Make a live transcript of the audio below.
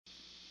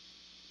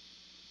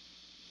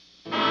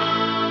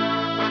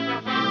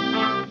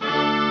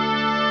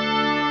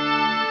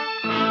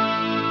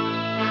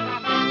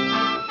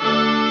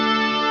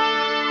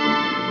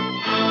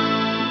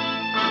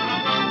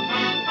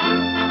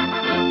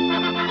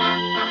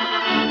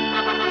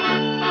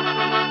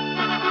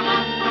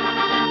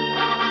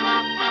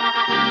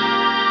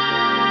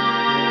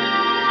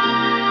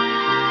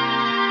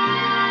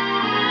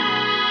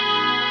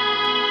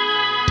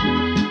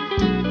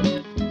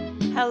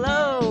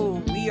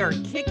are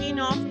kicking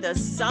off the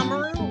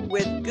summer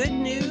with good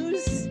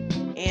news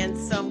and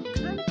some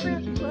kind of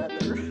crappy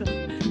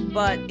weather.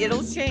 But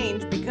it'll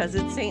change because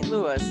it's St.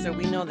 Louis, so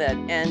we know that.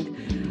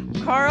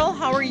 And Carl,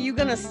 how are you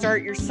going to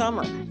start your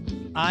summer?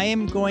 I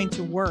am going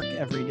to work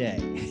every day.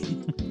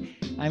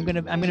 I'm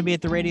gonna be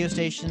at the radio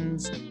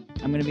stations.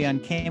 I'm gonna be on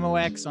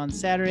KMOX on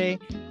Saturday.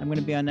 I'm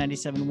gonna be on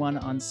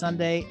 97.1 on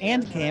Sunday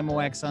and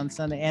KMOX on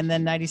Sunday, and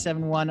then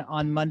 97.1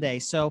 on Monday.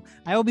 So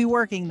I will be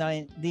working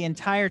the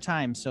entire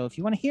time. So if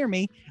you want to hear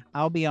me,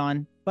 I'll be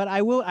on. But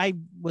I will. I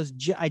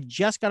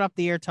just got off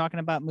the air talking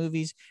about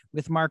movies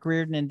with Mark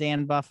Reardon and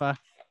Dan Buffa,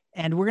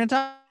 and we're gonna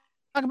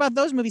talk about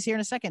those movies here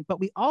in a second. But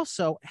we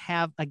also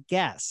have a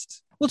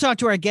guest. We'll talk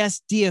to our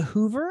guest Dia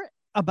Hoover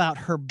about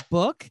her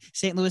book,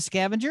 St. Louis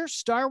Scavenger,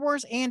 Star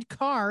Wars, and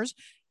Cars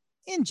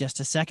in just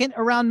a second.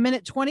 Around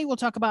minute 20, we'll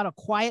talk about A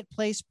Quiet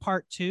Place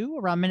Part 2.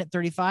 Around minute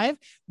 35,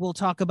 we'll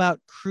talk about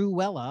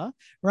Cruella.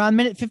 Around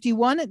minute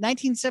 51,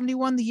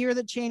 1971, the year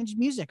that changed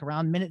music.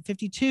 Around minute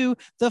 52,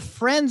 The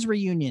Friends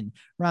reunion.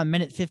 Around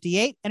minute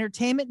 58,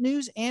 entertainment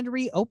news and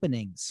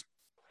reopenings.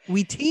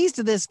 We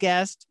teased this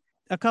guest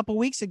a couple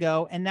weeks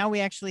ago, and now we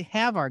actually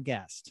have our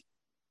guest.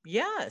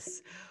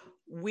 Yes.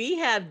 We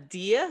have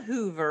Dia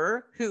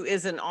Hoover, who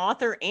is an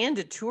author and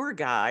a tour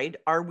guide.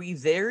 Are We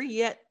There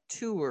Yet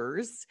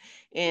Tours?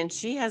 And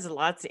she has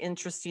lots of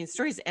interesting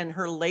stories. And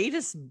her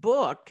latest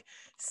book,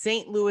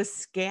 St. Louis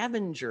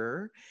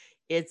Scavenger,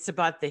 it's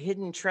about the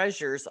hidden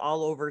treasures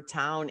all over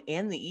town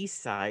and the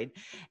east side.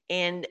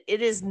 And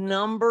it is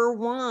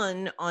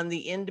 #1 on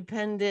the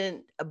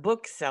independent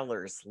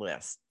booksellers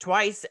list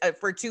twice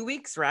for 2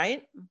 weeks,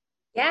 right?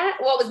 Yeah,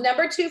 well, it was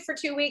 #2 for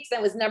 2 weeks. And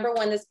it was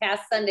 #1 this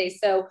past Sunday.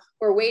 So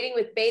we're waiting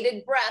with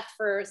bated breath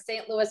for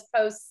St. Louis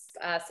Post's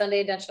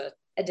Sunday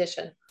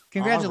edition.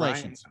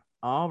 Congratulations.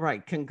 All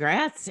right.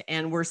 Congrats.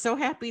 And we're so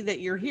happy that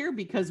you're here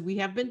because we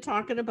have been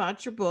talking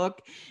about your book.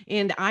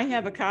 And I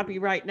have a copy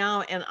right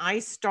now. And I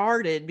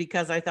started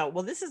because I thought,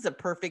 well, this is a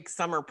perfect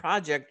summer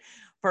project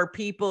for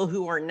people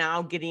who are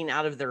now getting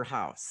out of their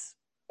house.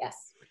 Yes.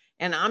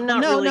 And I'm not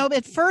No.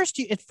 At first,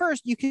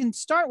 you can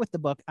start with the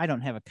book. I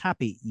don't have a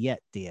copy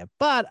yet, Dia,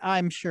 but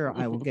I'm sure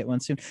I will get one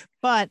soon.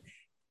 But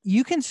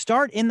you can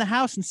start in the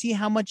house and see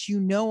how much you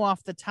know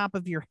off the top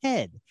of your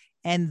head,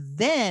 and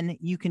then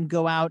you can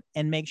go out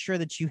and make sure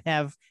that you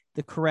have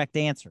the correct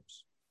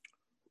answers.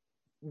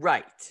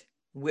 Right,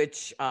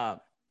 which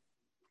I'm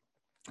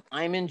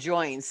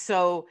enjoying.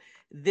 So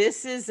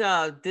this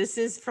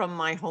is from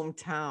my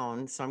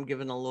hometown. So I'm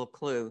giving a little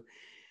clue.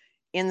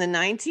 In the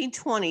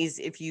 1920s,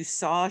 if you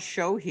saw a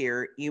show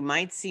here, you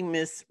might see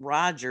Miss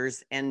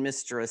Rogers and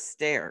Mr.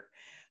 Astaire.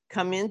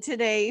 Come in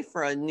today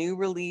for a new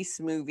release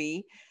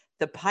movie.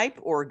 The pipe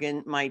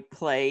organ might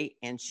play,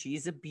 and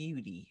she's a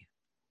beauty.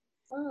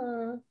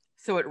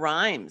 So it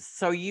rhymes.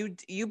 So you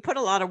put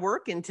a lot of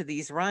work into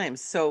these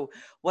rhymes. So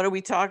what are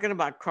we talking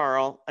about,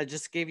 Carl? I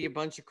just gave you a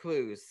bunch of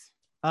clues.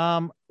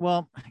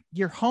 Well,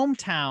 your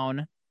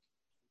hometown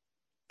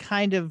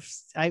kind of,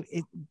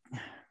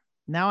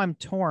 now I'm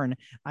torn.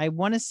 I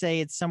want to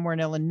say it's somewhere in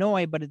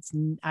Illinois, but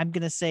I'm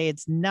going to say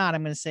it's not.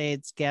 I'm going to say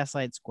it's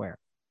Gaslight Square.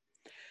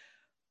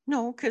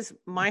 No, because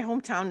my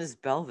hometown is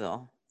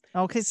Belleville.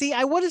 Okay. See,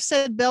 I would have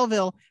said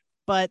Belleville,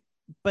 but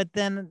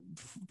then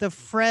the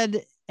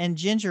Fred and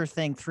Ginger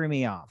thing threw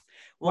me off.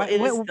 Well, it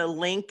is the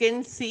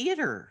Lincoln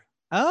Theater.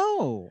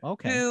 Oh,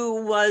 okay.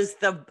 Who was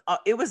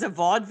it was a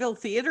vaudeville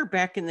theater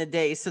back in the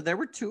day. So there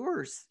were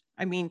tours.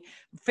 I mean,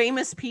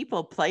 famous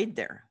people played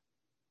there.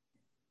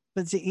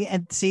 But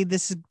see,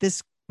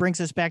 this brings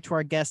us back to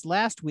our guest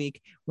last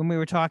week when we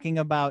were talking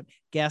about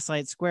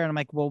Gaslight Square. And I'm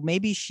like, well,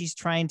 maybe she's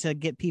trying to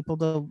get people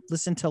to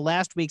listen to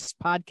last week's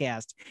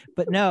podcast.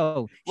 But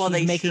no,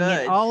 she's making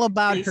it all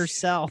about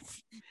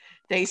herself.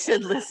 They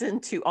should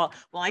listen to all.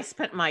 Well, I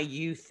spent my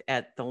youth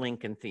at the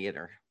Lincoln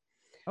Theater.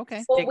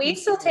 Okay. Well, we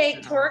still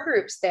take tour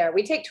groups there.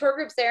 We take tour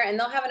groups there, and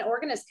they'll have an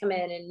organist come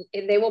in,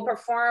 and they will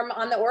perform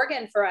on the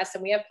organ for us.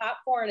 And we have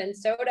popcorn and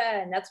soda,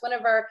 and that's one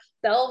of our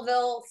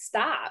Belleville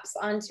stops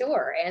on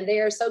tour. And they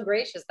are so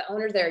gracious. The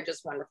owners there are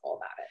just wonderful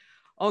about it.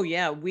 Oh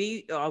yeah,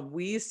 we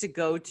used to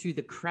go to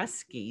the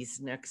Kresge's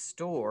next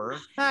door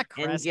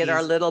and get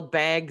our little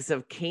bags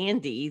of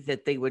candy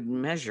that they would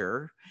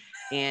measure.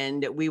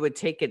 And we would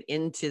take it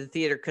into the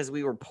theater because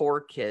we were poor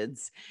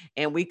kids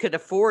and we could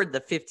afford the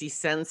 50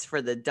 cents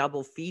for the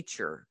double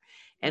feature.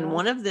 And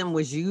one of them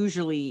was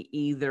usually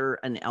either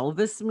an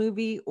Elvis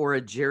movie or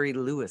a Jerry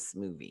Lewis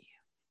movie.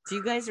 Do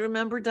you guys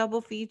remember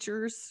double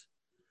features?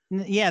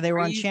 Yeah, they were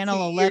on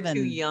Channel 11.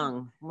 Too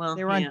young. Well,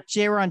 they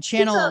were on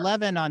Channel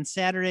 11 on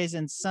Saturdays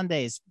and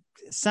Sundays.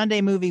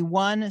 Sunday Movie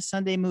 1,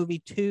 Sunday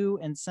Movie 2,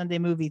 and Sunday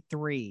Movie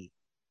 3.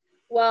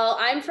 Well,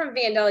 I'm from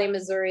Vandalia,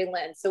 Missouri,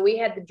 Lynn. So we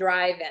had the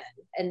drive-in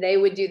and they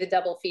would do the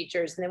double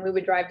features. And then we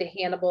would drive to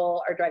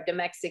Hannibal or drive to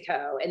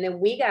Mexico. And then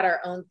we got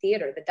our own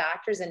theater. The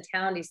doctors in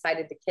town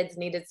decided the kids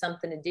needed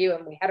something to do.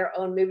 And we had our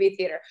own movie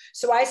theater.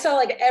 So I saw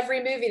like every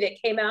movie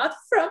that came out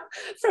from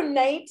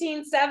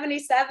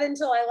 1977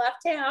 till I left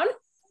town.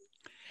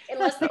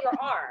 unless they were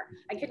R.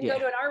 I couldn't Yeah. go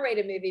to an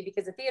R-rated movie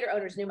because the theater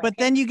owners knew my But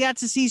then you got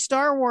to see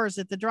Star Wars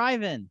at the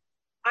drive-in.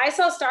 I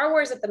saw Star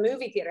Wars at the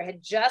movie theater. It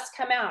had just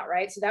come out,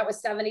 right? So that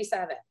was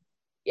 77.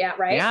 Yeah,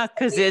 right? Yeah,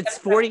 because it's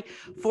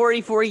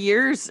 44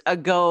 years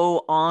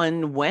ago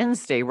on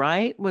Wednesday,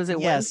 right? Was it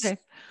Yes.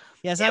 Wednesday?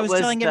 Yes, It I was was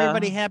telling the-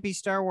 everybody Happy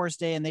Star Wars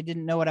Day, and they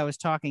didn't know what I was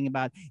talking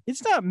about.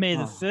 It's not May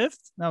the Oh.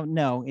 5th.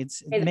 No,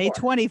 it's May the May 4th.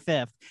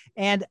 25th.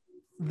 And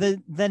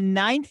the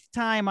ninth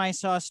time I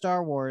saw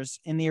Star Wars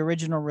in the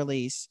original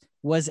release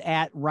was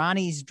at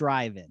Ronnie's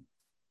Drive-In.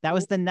 That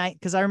was the night,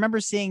 because I remember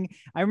seeing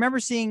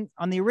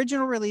on the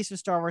original release of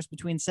Star Wars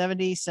between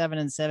 77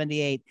 and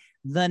 78.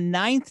 The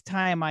ninth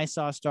time I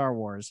saw Star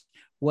Wars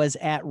was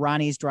at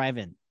Ronnie's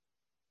Drive-In.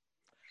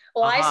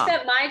 Well, I Uh-huh.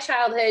 spent my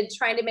childhood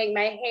trying to make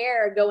my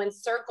hair go in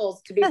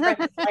circles to be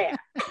Princess Leia.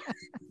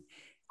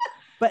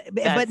 But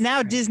That's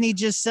now great. Disney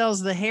just sells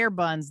the hair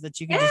buns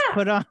that you can just Yeah.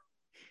 put on,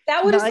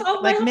 That would have like,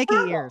 solved my whole Mickey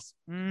problem. ears.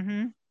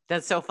 Mm-hmm.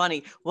 That's so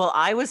funny. Well,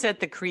 I was at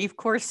the Creve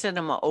Coeur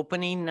Cinema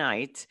opening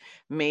night,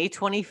 May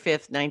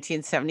 25th,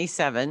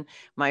 1977.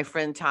 My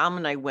friend Tom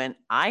and I went.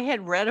 I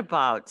had read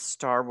about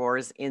Star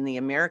Wars in the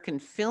American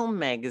Film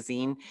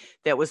Magazine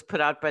that was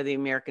put out by the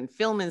American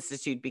Film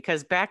Institute,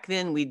 because back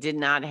then we did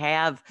not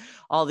have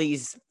all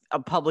these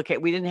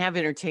we didn't have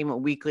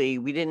Entertainment Weekly.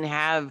 We didn't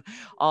have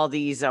all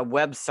these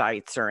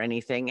websites or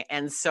anything.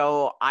 And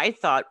so I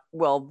thought,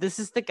 well, this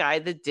is the guy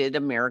that did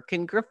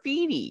American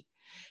Graffiti.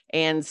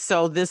 And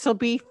so this will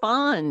be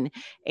fun.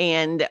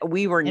 And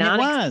we were And it not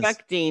was.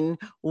 expecting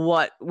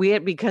what we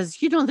had, because,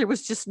 there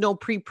was just no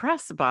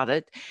pre-press about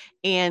it.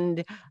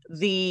 And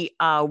we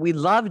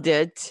loved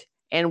it.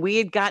 And we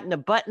had gotten a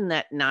button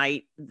that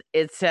night.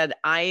 It said,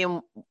 I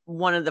was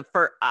one of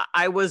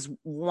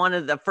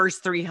the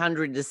first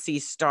 300 to see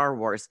Star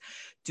Wars.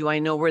 Do I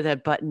know where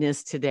that button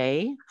is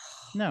today?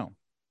 No.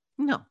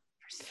 No.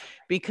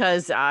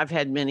 Because I've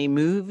had many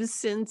moves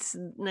since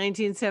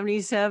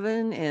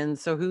 1977. And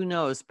so who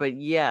knows? But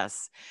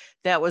yes,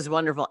 that was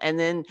wonderful. And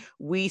then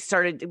we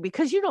started,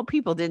 because,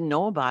 people didn't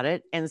know about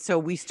it. And so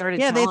we started.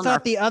 Yeah, they telling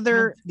thought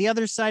our the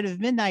other side of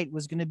midnight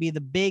was going to be the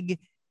big.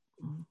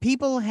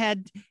 People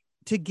had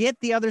to get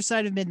The Other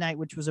Side of Midnight,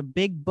 which was a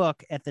big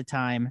book at the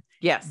time.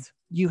 Yes.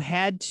 You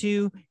had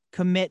to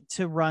commit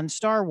to run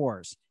Star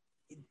Wars.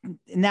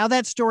 Now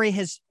that story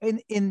has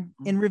in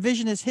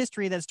revisionist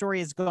history, that story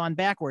has gone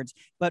backwards,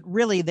 but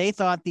really they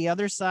thought The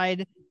Other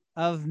Side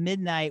of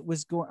Midnight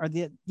was going,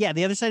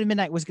 The Other Side of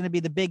Midnight was going to be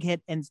the big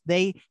hit. And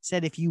they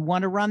said, if you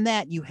want to run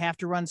that, you have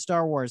to run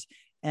Star Wars.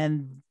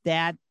 And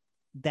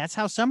that's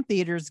how some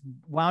theaters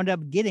wound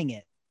up getting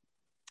it.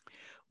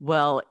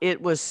 Well,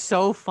 it was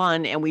so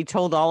fun, and we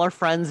told all our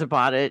friends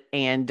about it,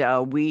 and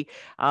we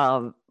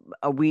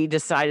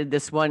decided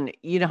this one.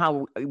 You know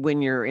how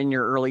when you're in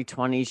your early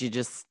 20s, you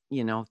just,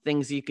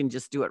 things you can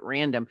just do at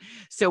random.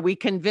 So we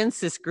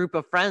convinced this group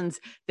of friends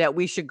that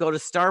we should go to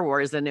Star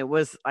Wars, and it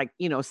was like,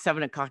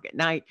 7:00 at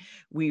night.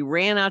 We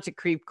ran out to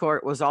Creve Coeur.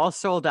 It was all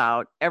sold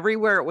out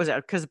everywhere it was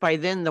at, because by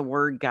then the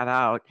word got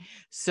out.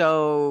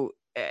 So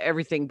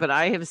everything, but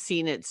I have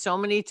seen it so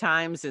many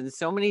times in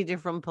so many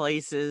different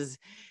places.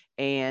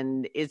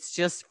 And it's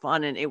just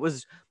fun. And it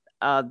was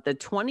the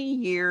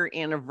 20-year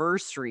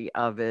anniversary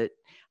of it.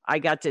 I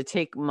got to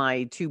take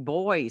my two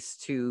boys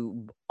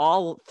to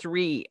all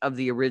three of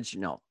the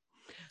original.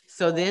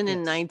 So then in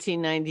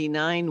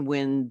 1999,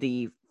 when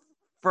the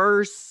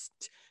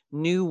first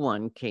new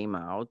one came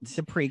out, it's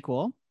a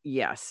prequel.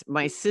 Yes.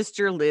 My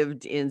sister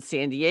lived in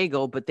San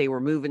Diego, but they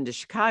were moving to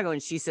Chicago.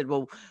 And she said,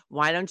 well,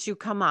 why don't you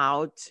come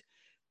out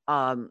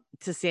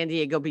to San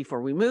Diego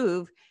before we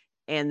move?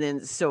 And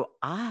then, so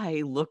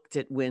I looked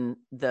at when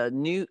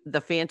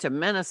the Phantom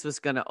Menace was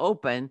going to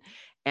open,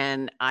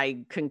 and I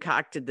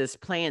concocted this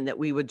plan that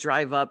we would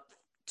drive up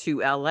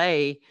to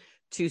LA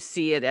to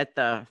see it at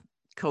the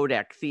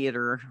Kodak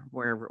Theater,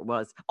 wherever it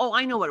was. Oh,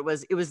 I know what it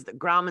was. It was the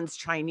Grauman's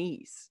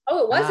Chinese.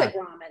 Oh, it was at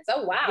Grauman's.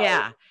 Oh, wow.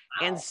 Yeah. Wow.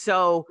 And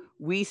so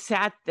we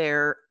sat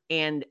there,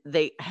 and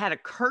they had a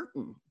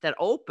curtain that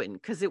opened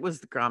because it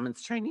was the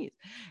Grauman's Chinese.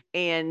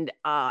 And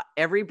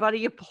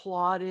everybody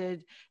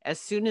applauded. As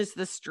soon as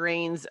the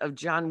strains of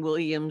John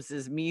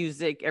Williams's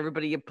music,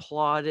 everybody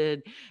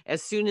applauded.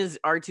 As soon as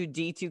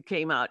R2-D2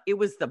 came out, it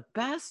was the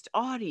best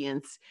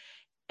audience.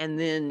 And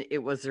then it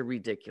was a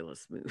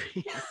ridiculous movie.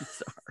 I'm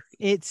sorry.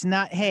 It's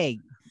not, hey,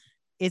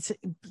 it's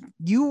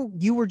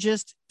you were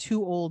just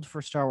too old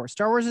for Star Wars.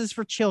 Star Wars is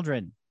for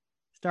children.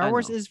 Star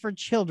Wars is for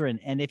children.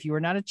 And if you are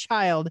not a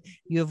child,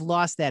 you have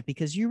lost that,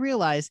 because you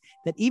realize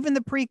that even the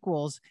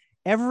prequels,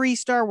 every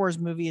Star Wars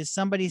movie is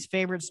somebody's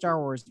favorite Star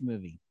Wars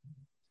movie.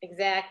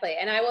 Exactly.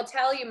 And I will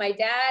tell you, my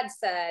dad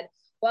said,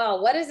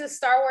 well, what is this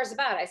Star Wars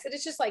about? I said,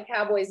 it's just like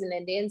cowboys and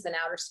Indians in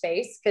outer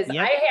space. Because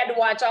I had to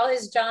watch all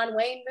his John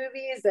Wayne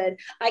movies, and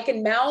I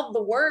can mouth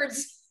the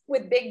words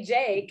with Big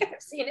Jake.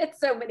 I've seen it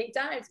so many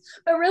times,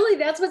 but really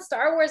that's what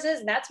Star Wars is.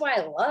 And that's why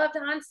I loved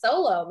Han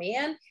Solo,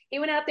 man. He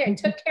went out there and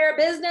took care of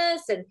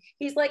business, and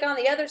he's like on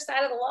the other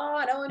side of the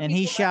law. And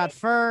he shot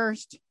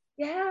first.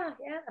 Yeah.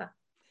 Yeah.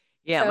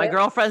 Yeah, So my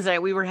girlfriends and I,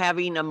 we were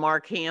having a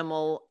Mark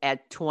Hamill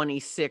at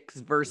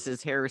 26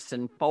 versus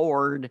Harrison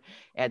Ford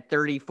at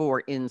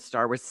 34 in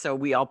Star Wars. So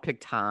we all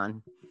picked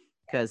Han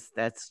because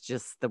that's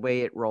just the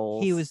way it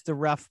rolls. He was the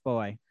rough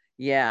boy.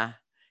 Yeah.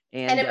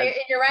 And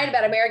you're right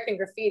about American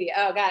Graffiti.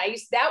 Oh God,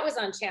 that was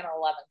on Channel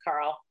 11,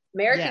 Carl.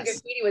 American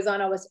Graffiti was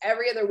on almost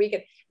every other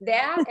weekend.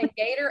 That and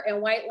Gator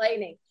and White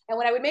Lightning. And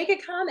when I would make a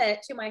comment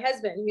to my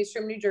husband, who's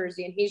from New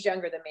Jersey and he's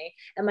younger than me,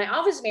 and my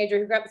office manager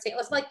who grew up in St.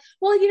 Louis, I'm like,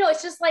 well,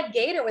 it's just like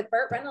Gator with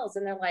Burt Reynolds.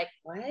 And they're like,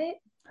 what? Huh?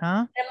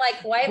 And I'm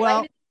like, White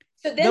Lightning.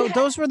 So then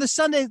those were the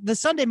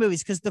Sunday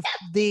movies, because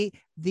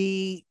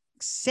the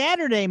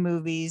Saturday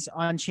movies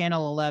on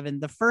Channel 11,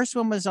 the first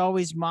one was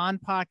always Mon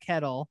Pa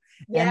Kettle,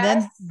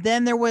 and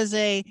then there was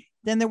a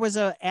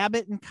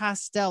Abbott and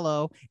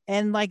Costello,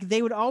 and like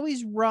they would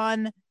always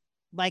run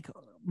like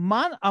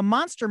a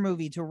monster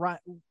movie to run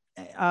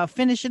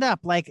finish it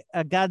up, like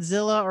a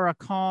Godzilla or a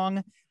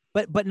Kong,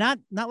 but not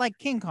like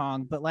King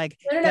Kong, but like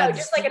no,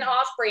 just like an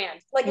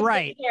off-brand, like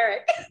right.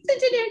 Generic.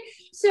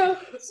 So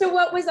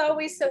what was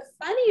always so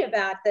funny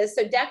about this?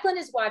 So Declan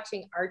is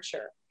watching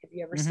Archer. Have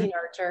you ever seen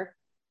Archer?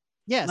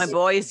 Yes. My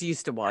boys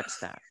used to watch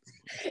that.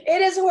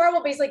 It is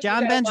horrible, but he's like,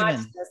 John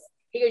Benjamin.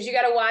 He goes, you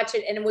got to watch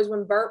it. And it was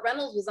when Burt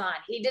Reynolds was on.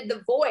 He did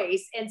the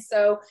voice. And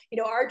so,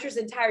 Archer's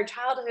entire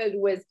childhood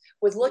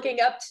was looking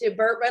up to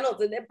Burt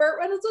Reynolds. And then Burt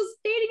Reynolds was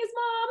dating his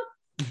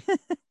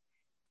mom.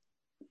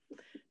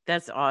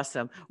 That's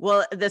awesome.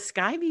 Well, the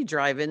Skyview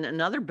Drive-In,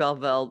 another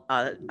Belleville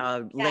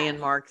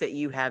landmark that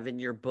you have in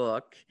your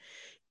book,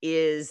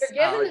 is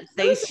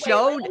they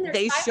showed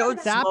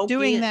stop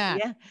doing that.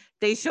 Yeah,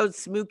 they showed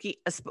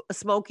Smokey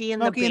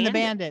and the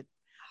Bandit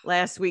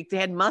last week. They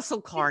had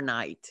muscle car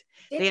night.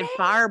 They had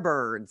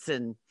Firebirds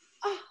and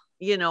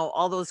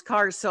all those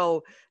cars.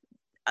 So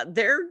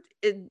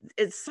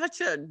it's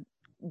such a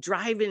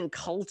drive-in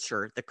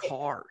culture, the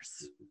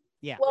cars.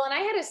 Yeah. Well, and I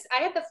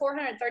had the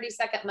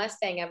 432nd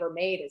Mustang ever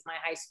made as my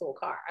high school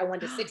car. I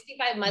went to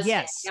 65 Mustang.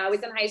 Yes. I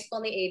was in high school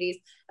in the 80s,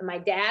 and my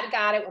dad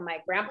got it when my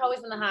grandpa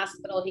was in the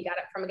hospital. He got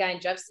it from a guy in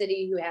Jeff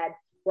City who had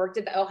worked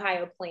at the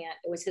Ohio plant.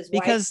 It was his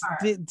wife's car.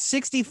 Because the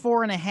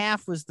 64 and a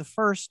half was the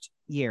first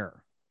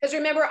year. Because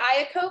remember,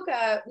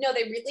 Iacocca,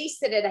 they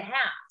released it at a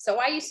half. So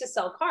I used to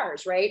sell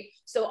cars, right?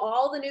 So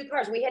all the new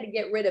cars, we had to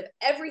get rid of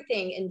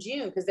everything in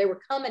June because they were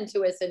coming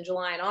to us in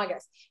July and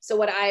August. So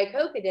what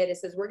Iacocca did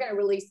is says, we're going to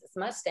release this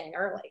Mustang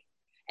early.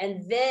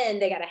 And then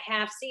they got a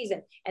half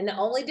season. And the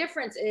only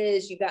difference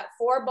is you got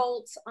 4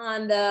 bolts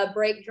on the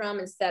brake drum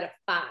instead of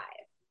 5.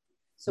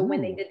 So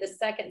when they did the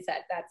second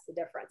set, that's the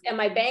difference. And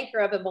my banker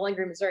up in Bowling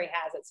Green, Missouri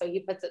has it. So he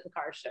puts it in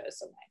car shows.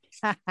 So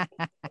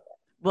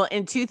Well,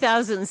 in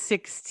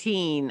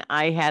 2016,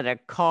 I had a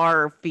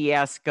car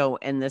fiasco,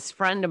 and this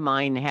friend of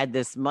mine had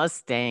this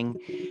Mustang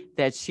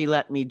that she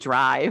let me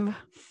drive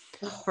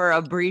for a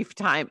brief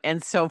time.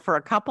 And so for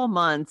a couple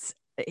months,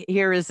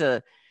 here is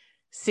a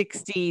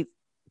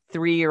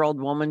 63-year-old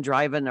woman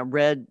driving a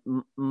red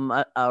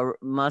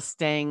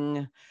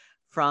Mustang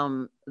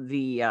from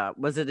the,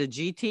 was it a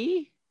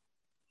GT?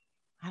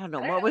 I don't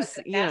know. What was,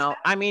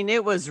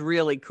 it was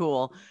really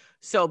cool.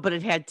 So, but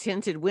it had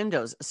tinted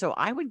windows. So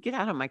I would get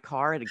out of my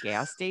car at a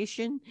gas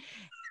station,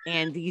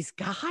 and these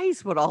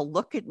guys would all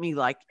look at me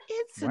like,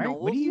 it's an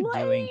old lady.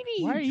 Why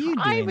are you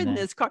driving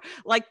this car?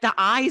 Like the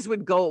eyes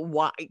would go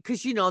wide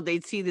because,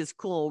 they'd see this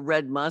cool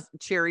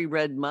cherry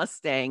red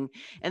Mustang.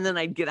 And then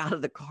I'd get out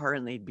of the car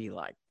and they'd be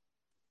like,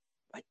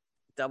 what?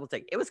 Double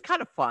take. It was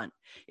kind of fun.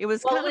 It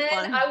was kind of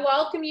fun. I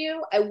welcome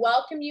you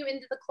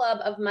into the club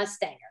of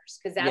Mustangers,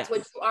 because that's what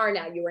you are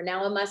now. You are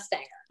now a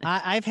Mustanger.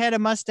 I've had a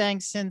Mustang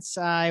since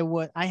I have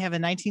a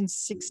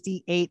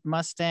 1968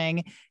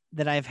 Mustang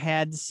that I've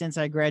had since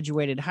I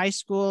graduated high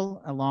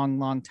school a long,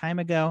 long time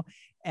ago.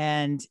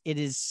 And it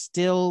is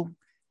still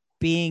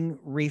being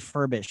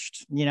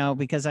refurbished,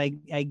 because I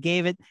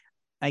gave it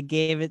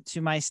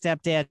to my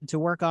stepdad to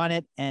work on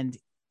it. And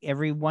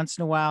every once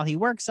in a while he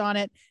works on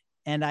it,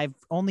 and I've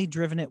only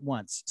driven it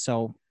once.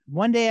 So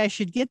one day I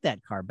should get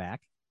that car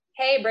back.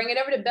 Hey, bring it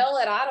over to Bill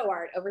at Auto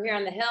Art over here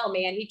on the hill,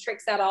 man. He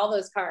tricks out all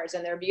those cars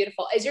and they're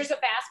beautiful. Is yours a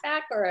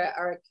fastback or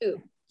a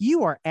coupe?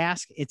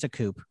 It's a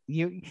coupe.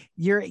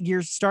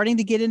 You're starting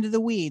to get into the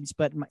weeds,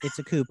 but it's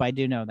a coupe. I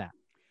do know that.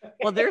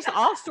 Well, there's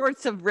all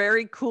sorts of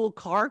very cool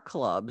car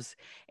clubs.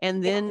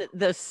 And then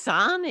the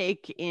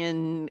Sonic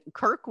in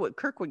Kirkwood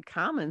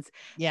Commons,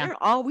 they're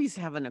always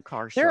having a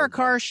car show. There are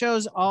car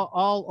shows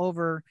all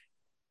over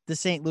the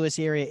St. Louis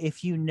area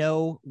if you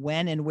know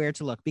when and where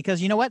to look,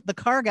 because you know what, the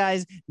car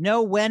guys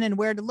know when and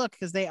where to look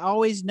because they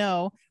always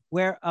know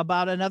where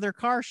about another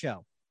car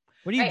show.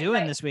 What are you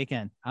doing this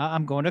weekend?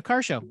 I'm going to a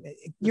car show.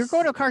 You're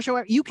going to a car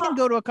show. You can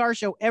go to a car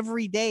show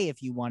every day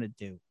if you wanted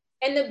to.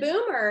 And the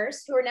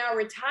boomers who are now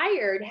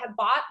retired have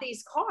bought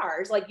these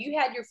cars. Like you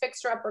had your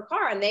fixer-upper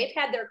car and they've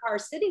had their car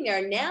sitting there.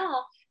 And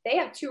now they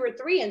have 2 or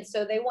 3. And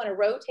so they want to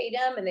rotate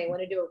them and they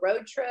want to do a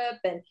road trip.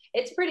 And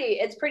it's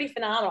pretty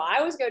phenomenal. I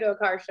always go to a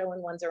car show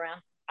when one's around.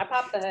 I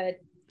pop the hood.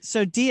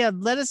 So Dia,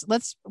 let's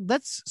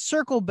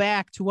circle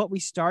back to what we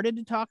started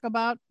to talk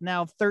about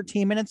now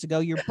 13 minutes ago,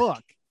 your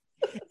book.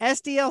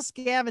 STL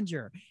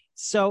Scavenger.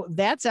 So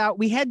that's out.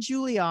 We had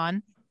Julie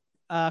on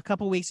a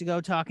couple weeks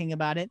ago talking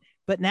about it,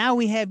 but now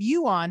we have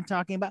you on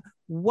talking about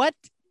what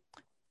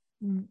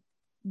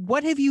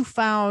have you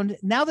found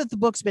now that the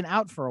book's been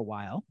out for a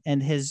while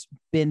and has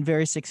been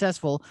very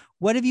successful?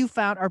 What have you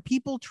found? Are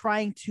people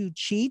trying to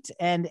cheat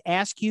and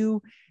ask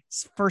you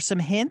for some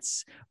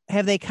hints?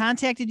 Have they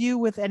contacted you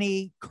with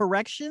any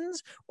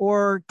corrections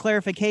or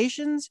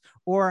clarifications,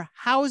 or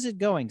how is it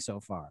going so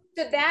far?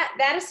 So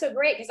that is so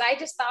great, because I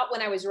just thought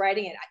when I was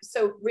writing it,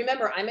 so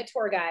remember, I'm a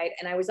tour guide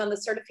and I was on the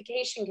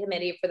certification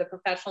committee for the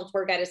Professional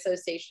Tour Guide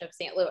Association of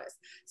St. Louis.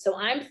 So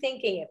I'm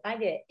thinking, if I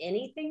get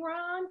anything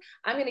wrong,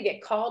 I'm going to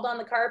get called on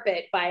the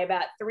carpet by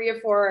about 3 or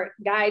 4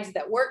 guides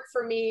that work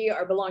for me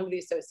or belong to the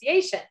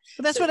association.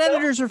 But that's what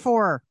editors are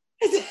for.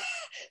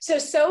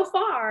 So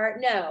far,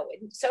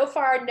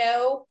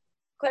 no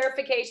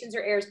clarifications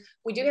or errors.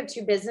 We do have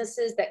 2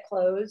 businesses that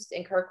closed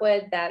in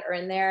Kirkwood that are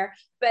in there,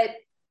 but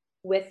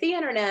with the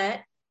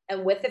internet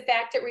and with the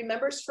fact it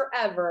remembers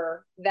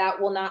forever, that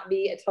will not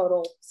be a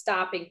total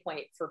stopping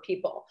point for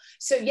people.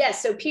 So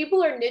yes, so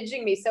people are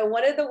nudging me. So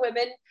one of the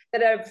women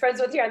that I'm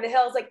friends with here on the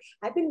hill is like,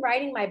 I've been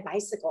riding my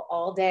bicycle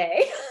all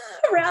day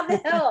around the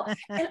hill.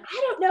 And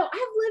I don't know,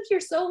 I've lived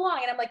here so long.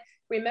 And I'm like,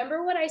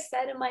 remember what I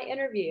said in my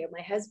interview?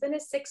 My husband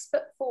is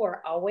 6'4",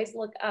 always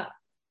look up,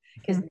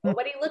 because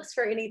nobody looks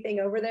for anything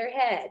over their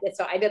head. And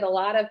so I did a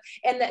lot of,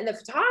 and the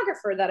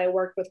photographer that I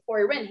worked with,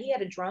 Corey Wren, he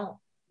had a drone.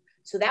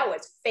 So that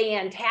was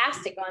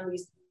fantastic on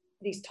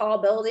these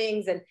tall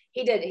buildings. And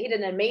he did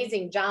an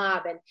amazing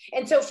job.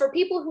 And so for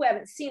people who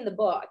haven't seen the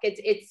book,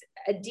 it's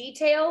a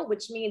detail,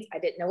 which means I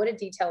didn't know what a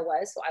detail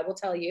was. So I will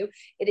tell you,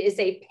 it is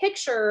a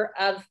picture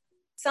of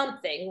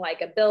something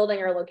like a building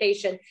or a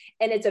location.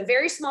 And it's a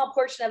very small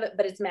portion of it,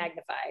 but it's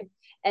magnified.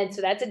 And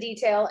so that's a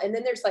detail. And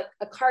then there's like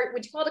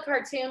would you call it a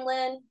cartoon,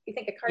 Lynn? You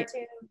think a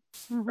cartoon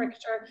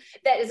picture?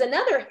 That is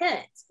another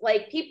hint.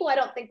 Like, people, I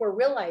don't think we're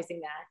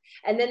realizing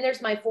that. And then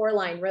there's my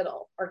 4-line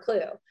riddle or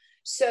clue.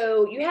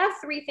 So you have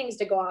 3 things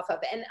to go off of.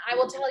 And I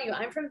will tell you,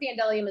 I'm from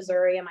Vandalia,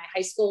 Missouri, and my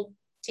high school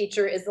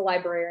teacher is the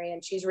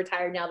librarian. She's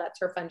retired now. That's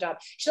her fun job.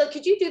 She's like,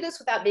 could you do this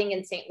without being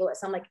in St. Louis?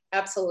 I'm like,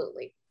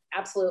 absolutely.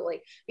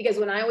 Absolutely. Because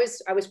when I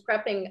was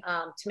prepping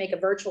to make a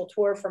virtual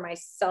tour for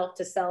myself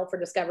to sell for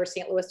Discover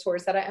St. Louis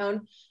Tours that I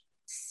own,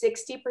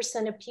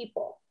 60% of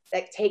people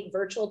that take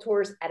virtual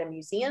tours at a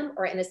museum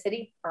or in a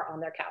city are on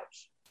their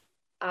couch.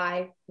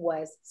 I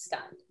was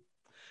stunned.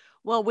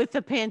 Well, with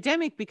the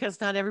pandemic,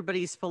 because not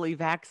everybody's fully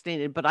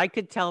vaccinated, but I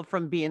could tell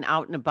from being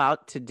out and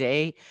about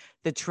today,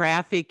 the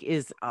traffic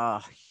is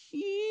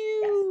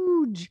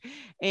huge,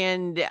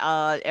 and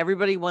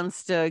everybody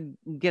wants to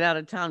get out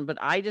of town. But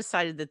I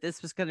decided that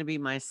this was going to be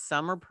my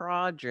summer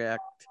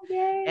project.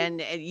 Yay. And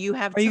you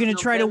have. Are you going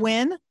to try to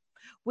win?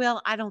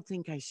 Well, I don't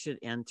think I should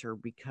enter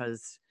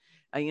because,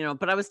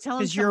 but I was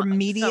telling your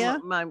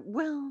media.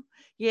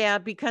 Yeah,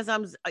 because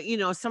I'm,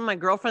 some of my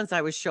girlfriends,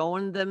 I was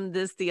showing them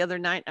this the other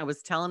night. I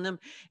was telling them,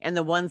 and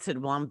the one said,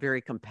 well, I'm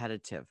very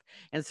competitive.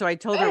 And so I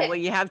told her, well,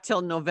 you have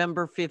till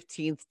November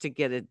 15th to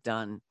get it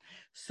done.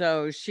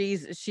 So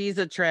she's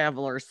a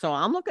traveler. So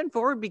I'm looking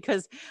forward,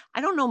 because I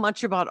don't know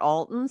much about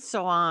Alton.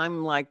 So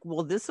I'm like,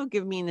 well, this will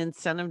give me an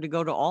incentive to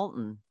go to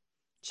Alton.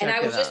 And I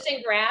was just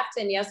in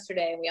Grafton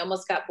yesterday, and we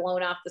almost got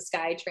blown off the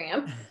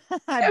SkyTram.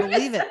 I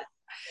believe it.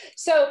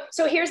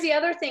 So here's the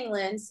other thing,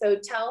 Lynn. So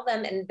tell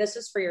them, and this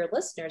is for your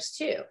listeners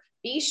too,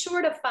 be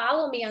sure to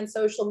follow me on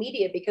social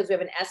media, because we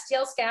have an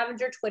STL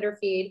Scavenger Twitter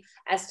feed,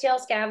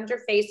 STL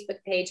Scavenger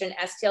Facebook page, and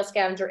STL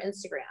Scavenger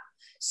Instagram.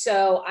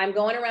 So I'm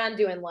going around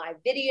doing live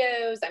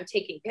videos. I'm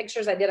taking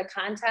pictures. I did a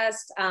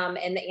contest,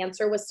 and the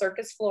answer was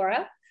Circus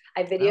Flora.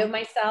 I videoed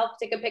myself,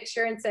 took a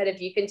picture, and said, if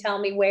you can tell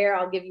me where,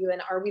 I'll give you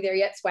an Are We There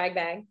Yet swag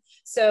bag.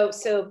 So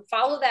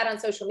follow that on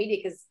social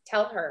media, because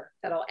tell her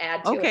that I'll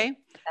add to it. Okay,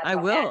 I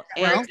will.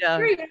 And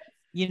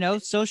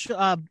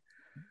social.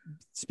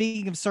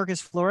 Speaking of Circus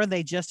Flora,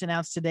 they just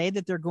announced today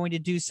that they're going to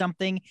do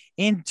something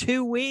in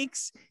 2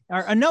 weeks,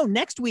 or no,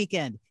 next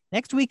weekend.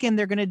 Next weekend,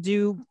 they're going to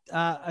do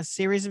a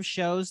series of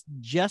shows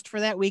just for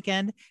that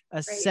weekend,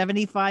 a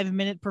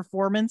 75-minute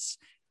performance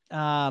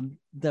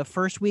the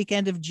first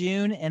weekend of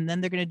June, and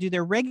then they're going to do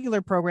their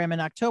regular program in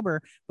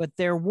October, but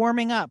they're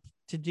warming up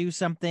to do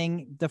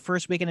something the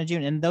first weekend of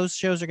June, and those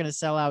shows are going to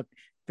sell out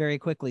very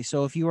quickly.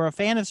 So if you are a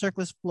fan of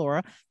Circus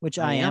Flora, which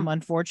I am,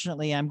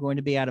 unfortunately, I'm going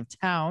to be out of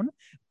town,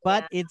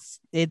 but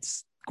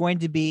it's going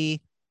to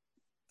be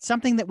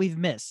something that we've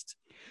missed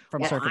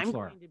from Circus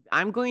Flora.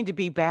 I'm going to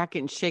be back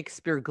in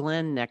Shakespeare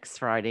Glen next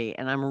Friday,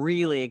 and I'm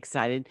really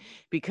excited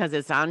because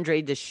it's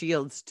Andre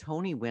DeShield's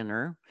Tony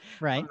winner,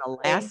 right? From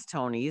the last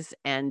Tonys,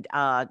 and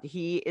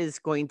he is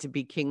going to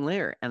be King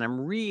Lear, and I'm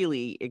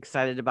really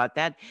excited about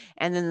that.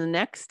 And then the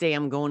next day,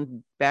 I'm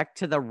going back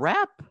to the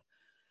Rep.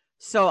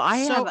 So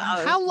how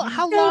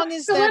long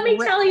is that? So let me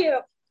tell you,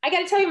 I got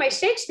to tell you my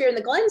Shakespeare in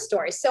the Glen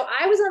story. So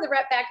I was on the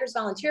Rep Backers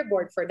Volunteer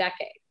Board for a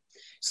decade.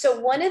 So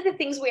one of the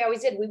things we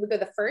always did, we would go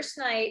the first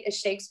night of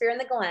Shakespeare in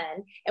the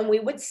Glen, and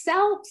we would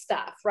sell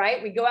stuff,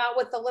 right? We'd go out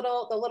with the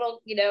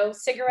little,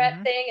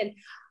 cigarette thing. And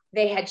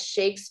they had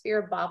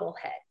Shakespeare bobbleheads.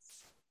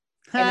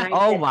 And I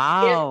Oh, said,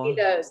 wow. "Give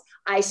me those."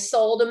 I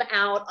sold them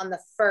out on the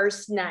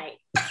first night.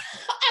 I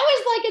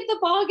was like at the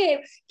ball game,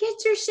 "Get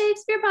your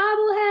Shakespeare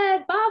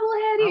bobblehead.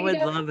 I would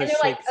love a And they're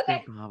like, Shakespeare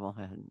 "Okay."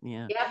 bobblehead.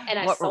 Yeah. Yep. And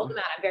I sold them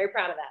out. I'm very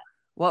proud of that.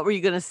 What were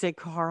you going to say,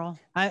 Carl?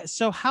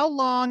 So how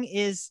long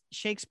is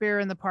Shakespeare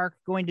in the Park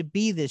going to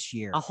be this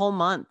year? A whole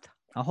month.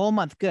 A whole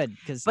month. Good.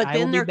 Because But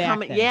then they're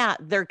coming. then. Yeah,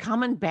 they're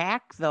coming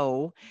back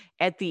though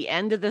at the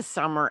end of the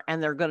summer,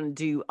 and they're going to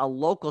do a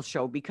local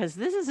show because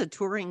this is a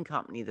touring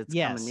company that's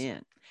coming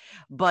in.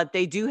 But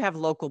they do have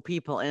local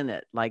people in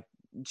it, like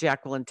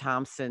Jacqueline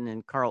Thompson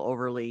and Carl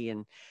Overly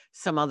and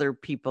some other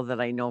people that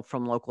I know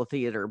from local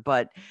theater.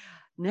 But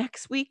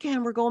next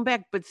weekend we're going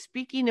back. But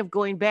speaking of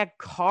going back,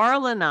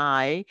 Carl and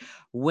I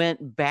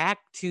went back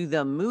to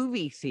the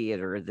movie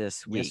theater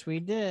this week. Yes, we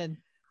did.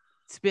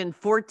 It's been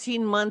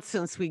 14 months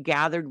since we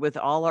gathered with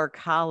all our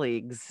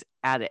colleagues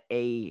at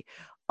a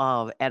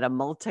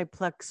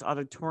multiplex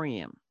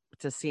auditorium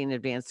to see an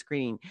advanced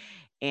screening.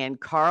 And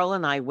Carl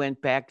and I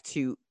went back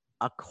to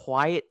A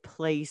Quiet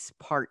Place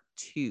Part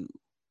 2.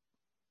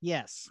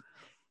 Yes.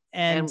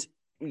 And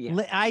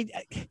yeah.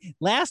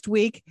 Last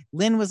week,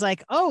 Lynn was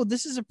like, "Oh,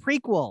 this is a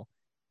prequel."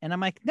 And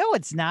I'm like, "No,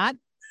 it's not."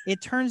 It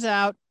turns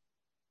out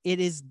it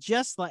is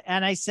just like,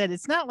 and I said,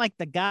 it's not like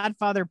The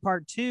Godfather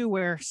Part 2,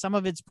 where some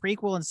of it's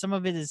prequel and some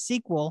of it is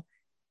sequel.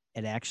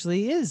 It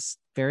actually is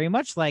very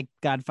much like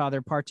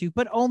Godfather Part 2,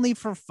 but only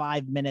for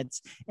 5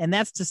 minutes. And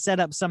that's to set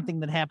up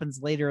something that happens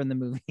later in the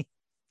movie.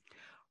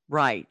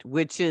 Right,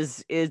 which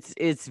is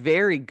it's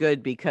very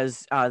good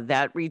because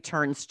that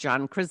returns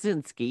John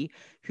Krasinski,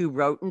 who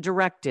wrote and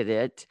directed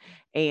it.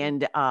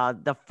 And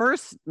the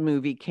first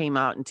movie came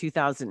out in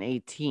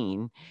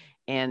 2018.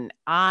 And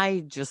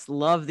I just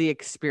love the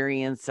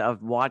experience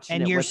of watching it.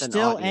 And you're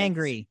still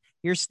angry.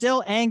 You're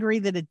still angry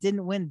that it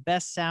didn't win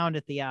Best Sound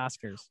at the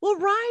Oscars. Well,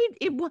 right.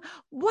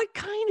 What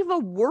kind of a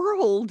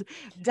world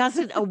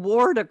doesn't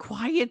award A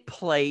Quiet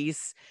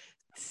Place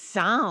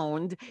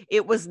sound?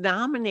 It was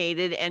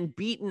nominated and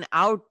beaten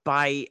out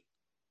by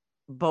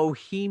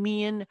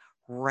Bohemian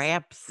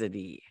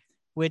Rhapsody,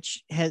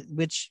 which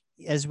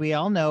as we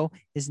all know,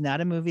 is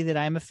not a movie that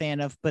I'm a fan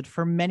of, but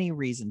for many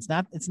reasons.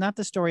 It's not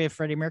the story of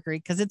Freddie Mercury,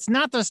 because it's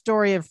not the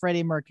story of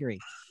Freddie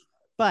Mercury.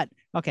 But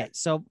okay,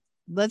 so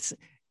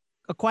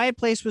A Quiet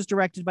Place was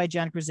directed by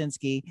John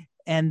Krasinski,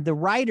 and the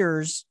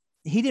writers,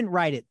 he didn't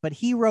write it, but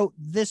he wrote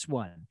this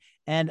one.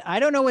 And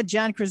I don't know what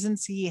John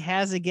Krasinski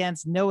has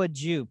against Noah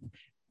Jupe,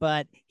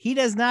 but he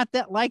does not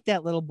like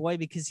that little boy,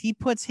 because he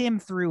puts him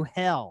through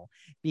hell.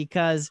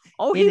 Because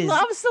he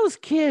loves those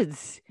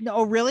kids.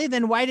 No, really?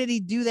 Then why did he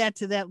do that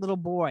to that little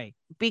boy?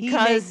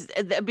 Because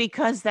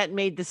that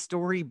made the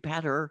story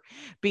better.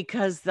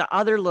 Because the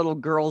other little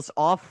girl's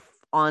off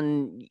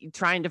on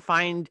trying to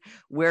find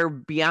where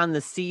Beyond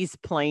the Seas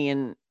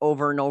playing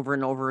over and over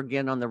and over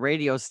again on the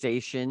radio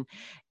station,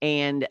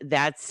 and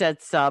that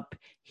sets up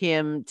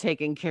him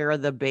taking care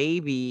of the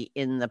baby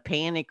in the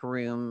panic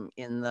room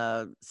in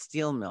the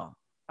steel mill.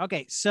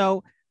 Okay,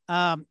 so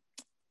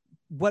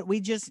what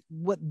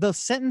the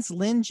sentence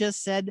Lynn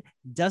just said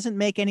doesn't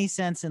make any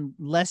sense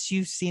unless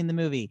you've seen the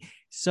movie.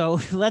 So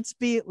let's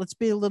be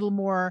a little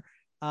more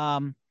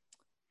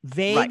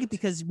vague, right,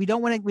 because we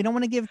don't want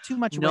to give too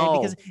much away,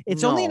 because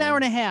it's only an hour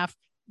and a half,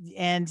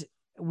 and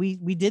we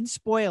did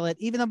spoil it,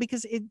 even though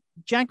because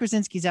John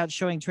Krasinski's out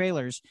showing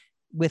trailers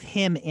with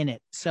him in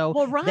it. So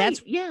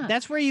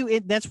that's where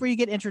you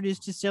get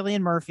introduced to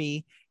Cillian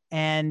Murphy,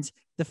 and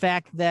the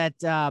fact that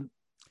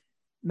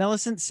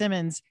Millicent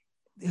Simmons,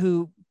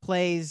 who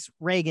plays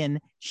Reagan,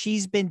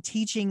 she's been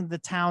teaching the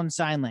town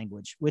sign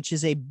language, which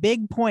is a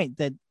big point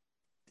that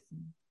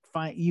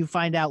you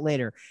find out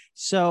later.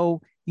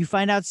 So you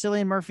find out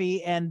Cillian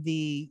Murphy and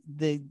the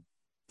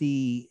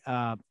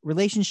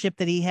relationship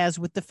that he has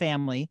with the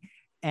family.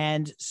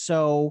 And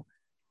so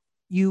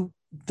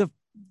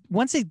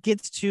once it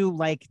gets to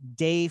like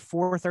day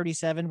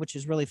 437, which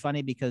is really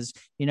funny because,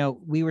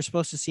 we were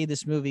supposed to see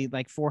this movie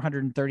like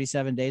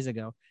 437 days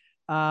ago.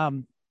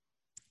 How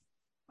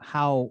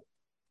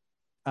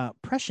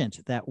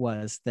prescient that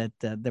was, that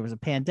there was a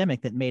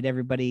pandemic that made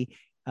everybody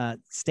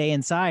stay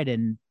inside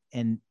and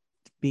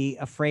be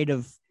afraid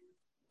of,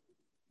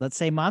 let's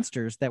say,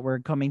 monsters that were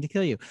coming to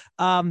kill you.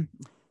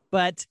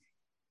 But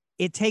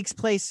it takes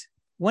place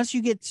once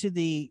you get to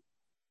the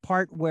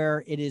part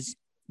where it is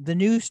the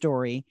new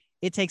story.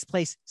 It takes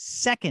place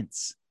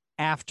seconds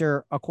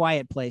after A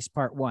Quiet Place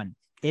Part 1.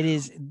 It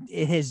is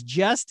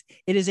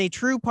a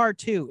true Part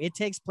 2. It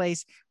takes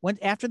place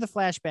after the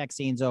flashback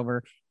scene's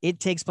over.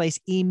 It takes place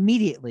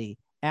immediately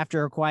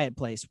after A Quiet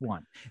Place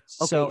 1.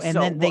 Okay,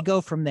 then they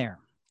go from there.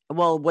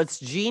 Well, what's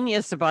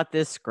genius about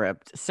this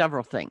script,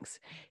 several things,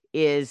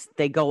 is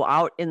they go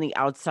out in the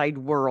outside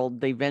world.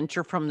 They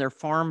venture from their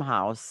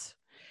farmhouse,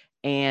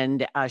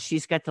 and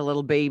she's got the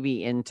little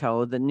baby in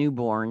tow, the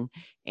newborn,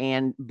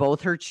 and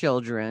both her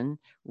children,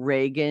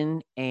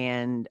 Reagan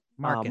and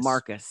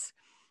Marcus.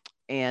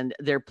 And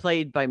they're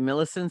played by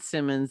Millicent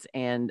Simmons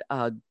and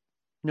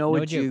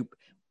Noah Jupe.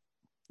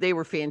 They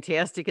were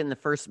fantastic in the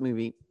first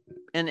movie.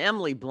 And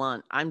Emily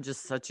Blunt, I'm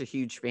just such a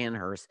huge fan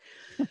of hers.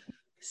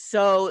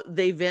 So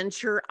they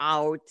venture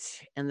out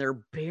and they're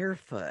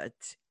barefoot.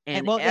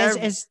 And well,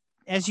 as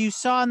you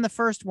saw in the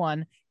first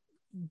one,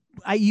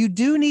 you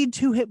do need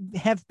to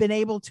have been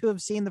able to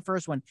have seen the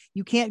first one.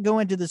 You can't go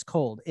into this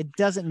cold. It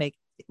doesn't make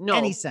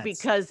any sense.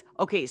 Because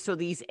okay, so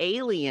these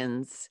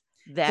aliens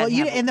that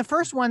well, in the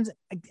first ones,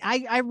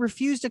 I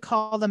refuse to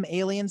call them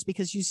aliens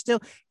because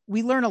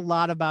we learn a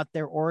lot about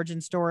their origin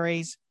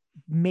stories.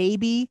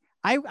 Maybe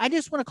I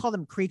just want to call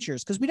them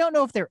creatures because we don't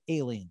know if they're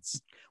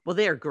aliens. Well,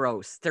 they're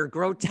gross. They're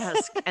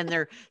grotesque and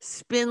they're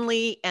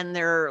spindly and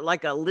they're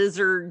like a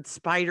lizard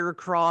spider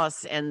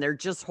cross and they're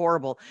just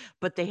horrible,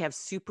 but they have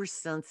super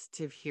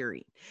sensitive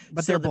hearing.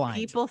 But so they're the blind.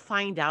 People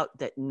find out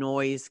that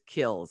noise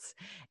kills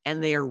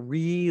and they are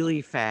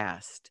really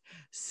fast.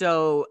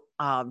 So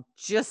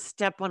just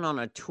stepping on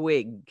a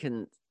twig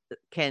can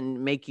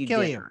make you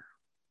kill dinner.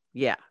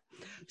 Yeah.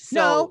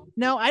 So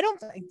no, I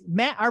don't.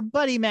 Matt, our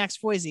buddy Max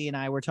Foisey and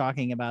I were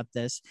talking about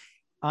this.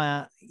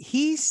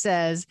 He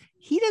says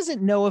he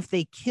doesn't know if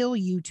they kill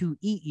you to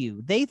eat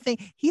you. He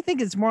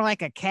thinks it's more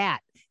like a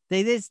cat.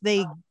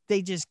 They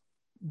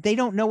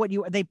don't know what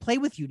they play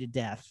with you to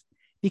death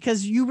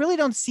because you really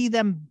don't see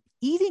them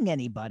eating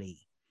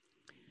anybody.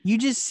 You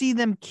just see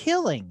them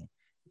killing.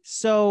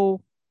 So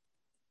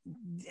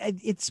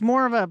it's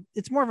more of a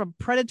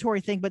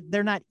predatory thing, but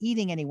they're not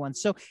eating anyone.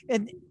 So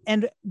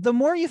and the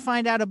more you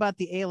find out about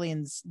the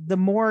aliens, the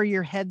more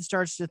your head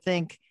starts to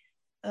think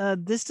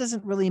this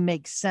doesn't really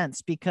make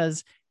sense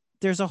because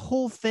there's a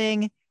whole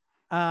thing.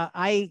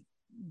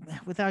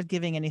 Without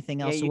giving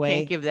anything else away, you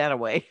can't give that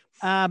away.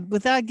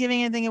 Without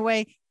giving anything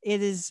away,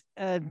 it is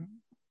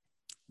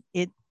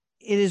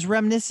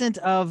reminiscent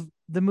of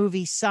the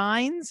movie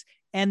Signs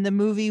and the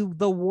movie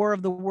The War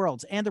of the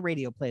Worlds and the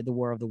radio play The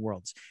War of the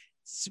Worlds.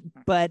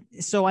 But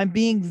so I'm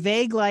being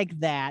vague like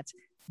that,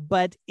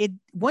 but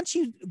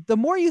the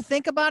more you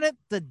think about it,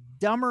 the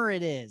dumber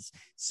it is.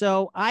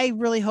 So I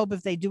really hope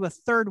if they do a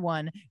third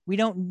one, we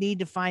don't need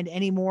to find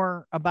any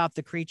more about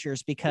the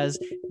creatures because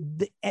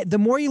the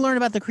more you learn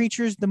about the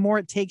creatures, the more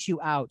it takes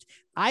you out.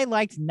 I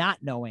liked not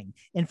knowing.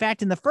 In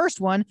fact, in the first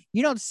one,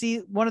 you don't see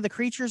one of the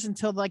creatures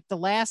until like the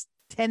last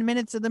 10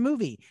 minutes of the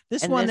movie.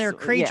 There are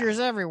creatures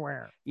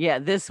everywhere. Yeah,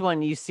 this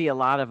one you see a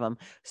lot of them.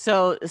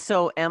 So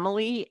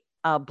Emily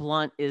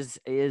Blunt is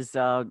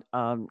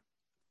Evelyn.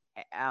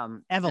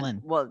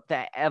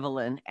 The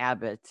Evelyn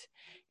Abbott.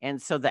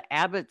 And so the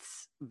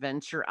Abbotts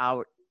venture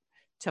out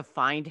to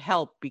find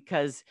help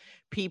because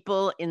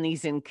people in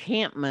these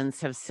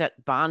encampments have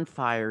set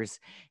bonfires.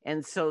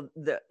 And so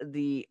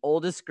the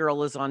oldest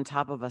girl is on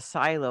top of a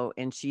silo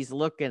and she's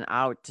looking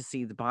out to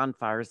see the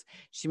bonfires.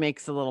 She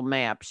makes a little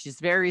map. She's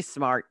very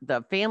smart.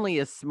 The family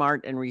is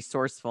smart and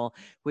resourceful,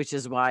 which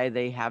is why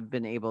they have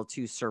been able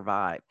to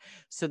survive.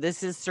 So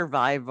this is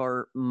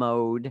survivor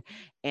mode.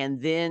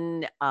 And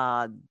then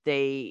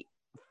they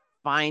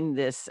find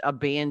this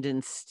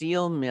abandoned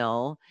steel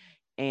mill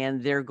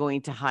and they're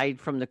going to hide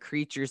from the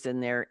creatures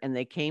in there. And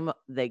they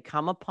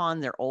come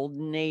upon their old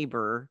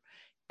neighbor,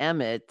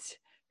 Emmett,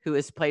 who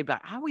is played by,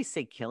 I always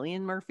say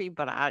Cillian Murphy,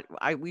 but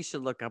we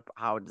should look up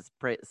how to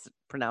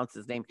pronounce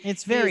his name.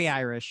 It's very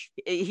Irish.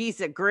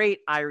 He's a great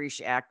Irish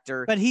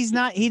actor. But he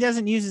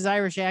doesn't use his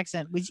Irish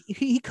accent, which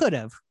he could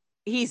have.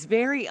 He's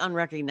very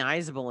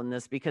unrecognizable in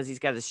this because he's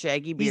got a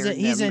shaggy beard.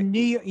 He's a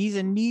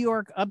New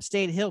York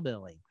upstate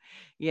hillbilly.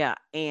 Yeah.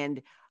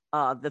 And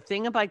the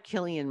thing about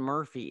Cillian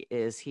Murphy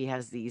is he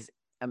has these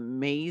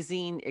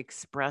amazing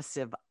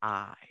expressive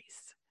eyes.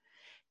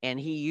 And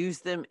he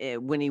used them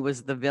when he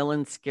was the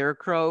villain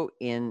Scarecrow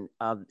in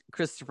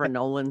Christopher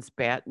Nolan's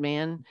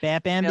Batman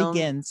film.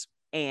 Begins.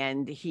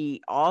 And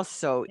he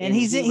also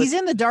he's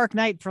in The Dark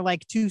Knight for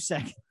like 2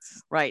 seconds.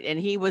 Right. And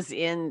he was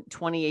in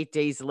 28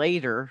 Days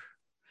Later.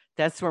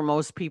 That's where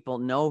most people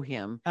know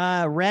him.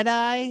 Red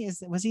Eye,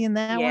 was he in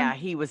that one? Yeah,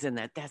 he was in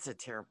that. That's a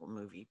terrible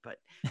movie, but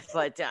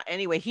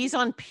anyway, he's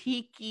on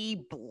Peaky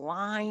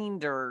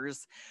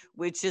Blinders,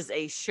 which is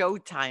a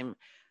Showtime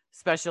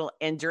special.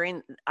 And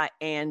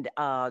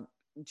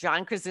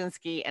John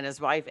Krasinski and his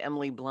wife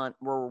Emily Blunt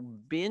were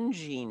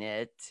binging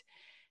it,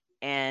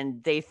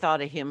 and they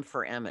thought of him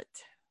for Emmett.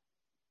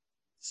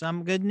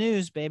 Some good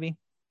news, baby.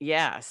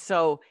 Yeah.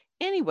 So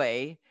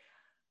anyway,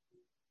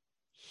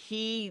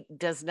 he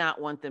does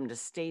not want them to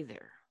stay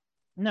there.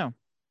 No,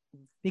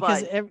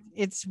 because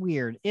it's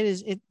weird.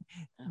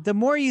 The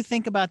more you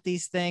think about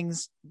these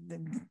things,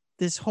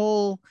 this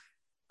whole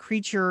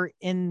creature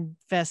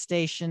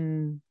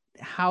infestation,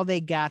 how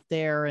they got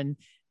there. And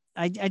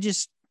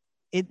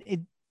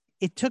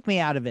it took me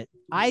out of it.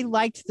 I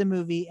liked the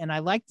movie and I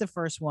liked the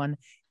first one.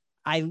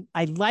 I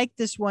like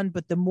this one,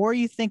 but the more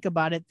you think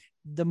about it,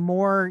 the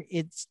more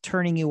it's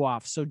turning you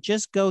off. So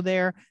just go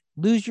there,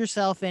 lose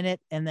yourself in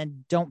it, and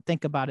then don't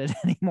think about it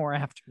anymore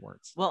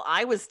afterwards. Well,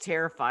 I was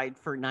terrified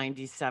for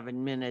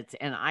 97 minutes,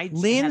 and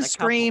Lynn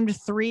screamed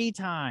 3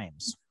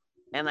 times,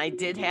 and I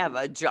did have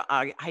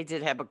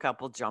a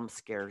couple jump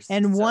scares,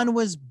 and one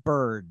was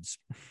birds.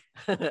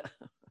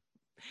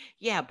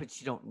 Yeah, but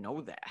you don't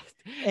know that.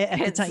 At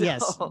the And time.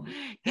 Yes. so,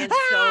 and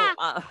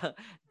so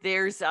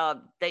there's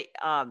they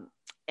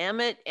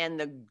Emmett and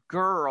the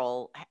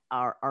girl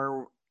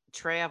are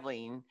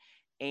traveling,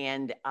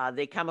 and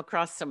they come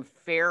across some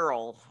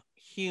feral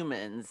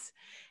humans,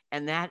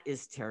 and that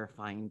is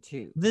terrifying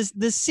too.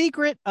 The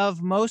secret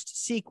of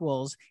most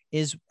sequels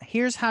is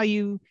here's how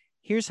you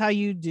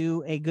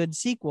do a good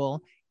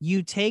sequel.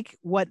 You take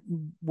what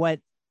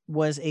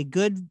was a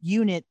good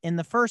unit in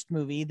the first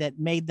movie that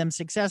made them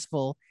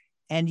successful,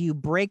 and you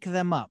break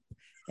them up.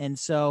 And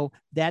so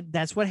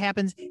that's what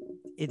happens.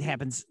 It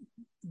happens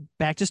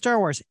back to Star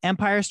Wars,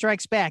 Empire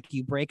Strikes Back.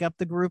 You break up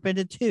the group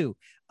into two.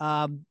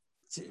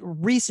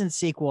 Recent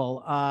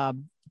sequel,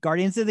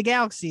 Guardians of the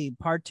Galaxy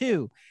Part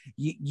 2.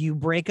 You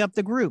break up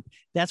the group.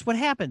 That's what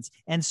happens.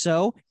 And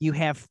so you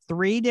have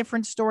 3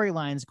 different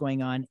storylines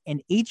going on,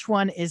 and each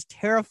one is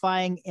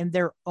terrifying in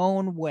their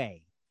own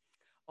way.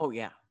 Oh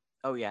yeah.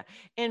 Oh yeah.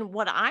 And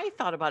what I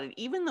thought about it,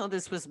 even though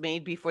this was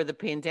made before the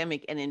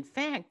pandemic, and in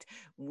fact,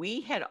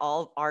 we had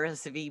all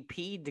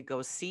RSVP'd to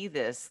go see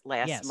this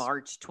last Yes.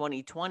 March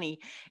 2020,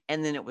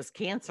 and then it was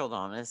canceled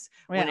on us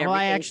Well, yeah, when well,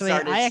 I everything actually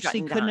started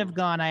shutting couldn't down. have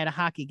gone. I had a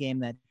hockey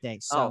game that day.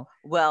 So Oh,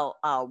 well,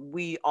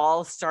 we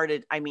all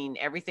started, I mean,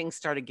 everything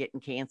started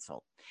getting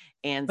canceled.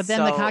 And but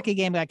then the so, hockey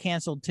game got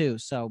canceled too.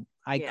 So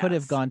I could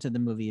have yes. gone to the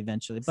movie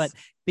eventually. But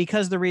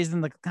because the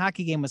reason the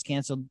hockey game was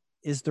canceled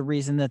is the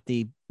reason that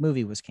the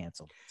movie was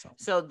canceled.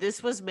 So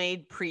this was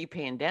made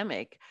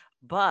pre-pandemic,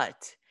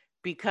 but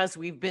because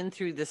we've been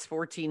through this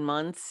 14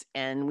 months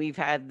and we've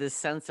had this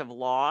sense of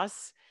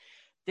loss,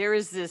 there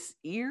is this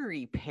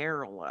eerie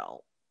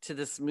parallel to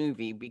this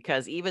movie,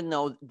 because even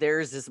though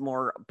theirs is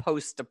more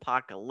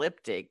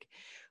post-apocalyptic,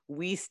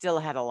 we still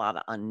had a lot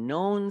of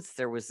unknowns.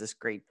 There was this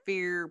great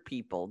fear,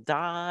 people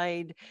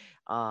died.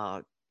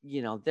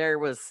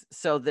 There's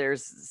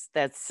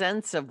that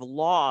sense of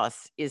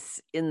loss is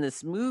in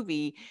this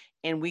movie,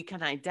 and we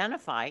can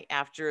identify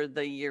after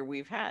the year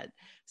we've had.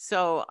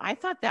 So I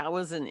thought that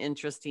was an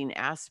interesting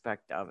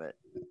aspect of it.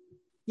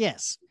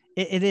 Yes,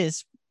 it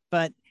is.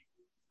 But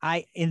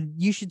and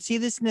you should see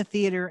this in the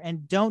theater,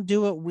 and don't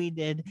do what we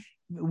did.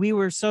 We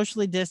were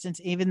socially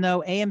distanced, even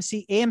though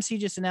AMC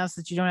just announced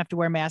that you don't have to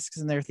wear masks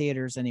in their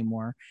theaters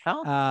anymore.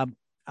 Oh.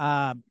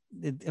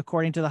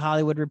 According to the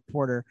Hollywood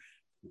Reporter.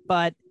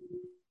 But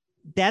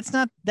that's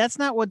not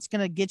what's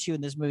going to get you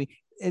in this movie.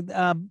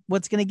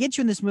 What's going to get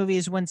you in this movie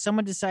is when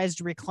someone decides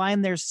to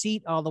recline their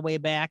seat all the way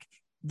back,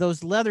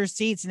 those leather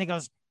seats, and it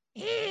goes,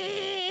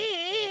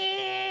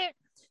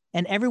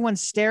 and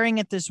everyone's staring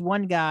at this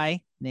one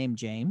guy named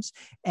James,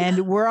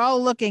 and we're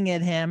all looking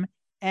at him,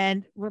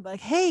 and we're like,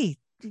 hey,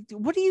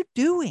 what are you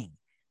doing?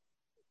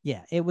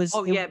 Yeah, it was.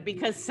 Oh, yeah,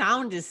 because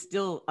sound is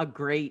still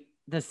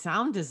the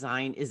sound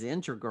design is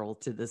integral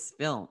to this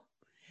film.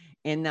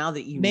 And now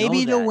that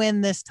maybe to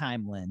win this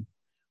time, Lynn.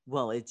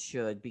 Well, it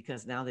should,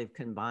 because now they've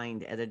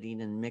combined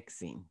editing and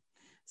mixing.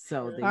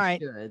 So they all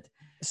right. should.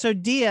 So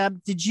Dia,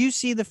 did you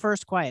see the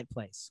first Quiet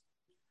Place?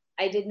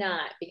 I did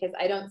not, because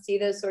I don't see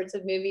those sorts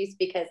of movies,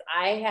 because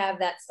I have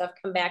that stuff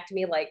come back to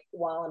me like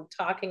while I'm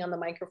talking on the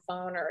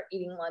microphone or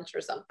eating lunch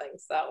or something.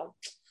 So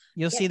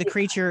you'll see the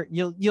creature,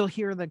 you'll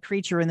hear the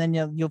creature, and then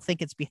you'll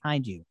think it's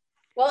behind you.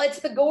 Well, it's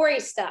the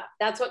gory stuff.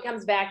 That's what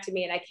comes back to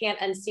me, and I can't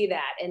unsee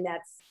that. And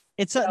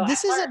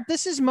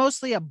this is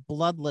mostly a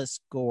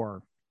bloodless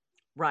gore.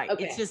 Right.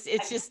 Okay.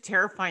 It's just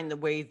terrifying the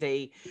way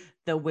they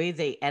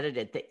edit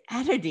it. The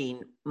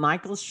editing,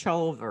 Michael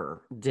Shulver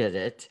did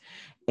it,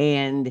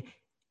 and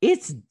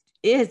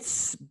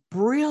it's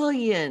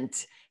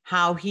brilliant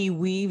how he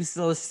weaves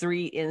those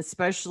 3 in,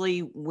 especially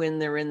when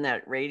they're in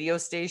that radio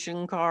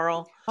station,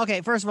 Carl.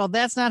 Okay, first of all,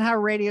 that's not how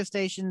radio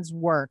stations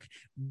work,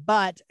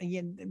 but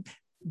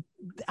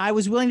I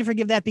was willing to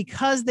forgive that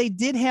because they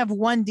did have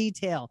one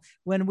detail.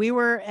 When we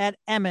were at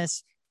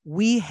Emmis,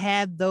 we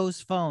had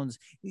those phones.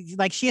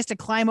 Like, she has to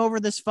climb over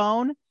this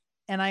phone,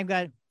 and I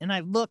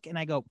look and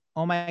I go,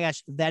 oh my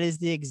gosh, that is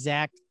the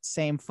exact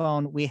same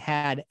phone we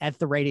had at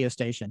the radio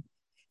station.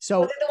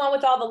 So was it the one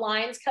with all the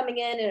lines coming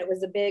in, and it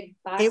was a big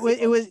box? It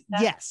was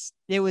yes,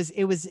 it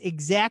was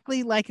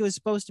exactly like it was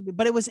supposed to be,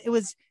 but it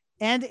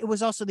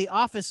was also the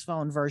office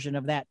phone version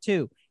of that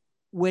too,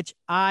 which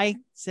I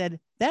said,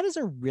 that is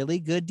a really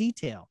good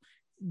detail.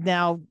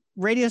 Now,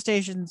 radio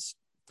stations,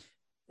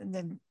 I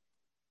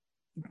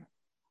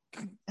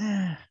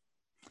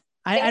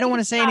don't want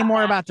to say any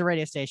more about the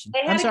radio station.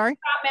 I'm sorry.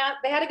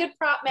 They had a good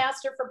prop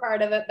master for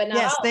part of it, but not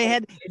yes, all they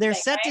had. Their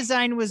set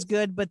design was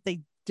good, but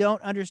they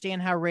don't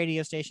understand how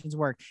radio stations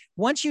work.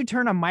 Once you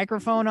turn a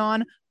microphone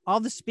on,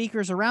 all the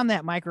speakers around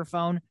that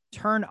microphone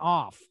turn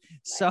off.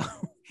 So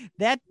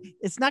that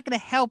it's not going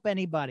to help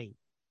anybody.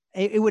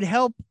 It would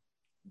help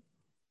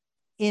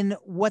in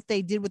what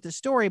they did with the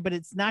story, but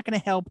it's not going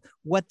to help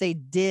what they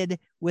did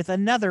with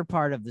another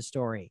part of the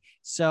story.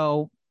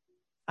 So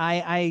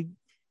I'm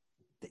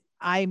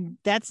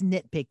that's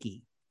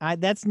nitpicky.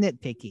 That's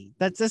nitpicky.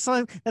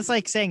 That's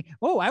like saying,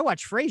 "Oh, I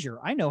watch Frasier.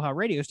 I know how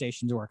radio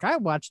stations work. I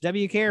watch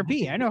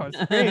WKRP. I know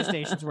how radio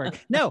stations work."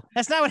 No,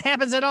 that's not what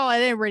happens at all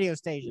at any radio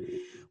station.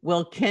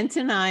 Well, Kent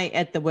and I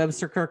at the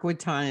Webster Kirkwood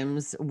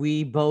Times,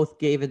 we both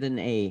gave it an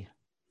A.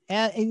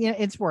 And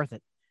it's worth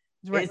it.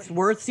 It's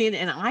worth seeing,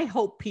 and I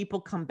hope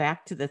people come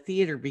back to the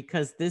theater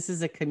because this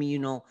is a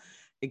communal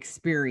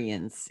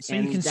experience. So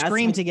you can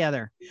scream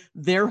together.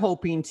 They're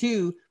hoping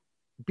too,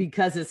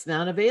 because it's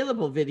not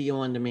available video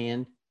on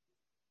demand.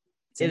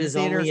 It is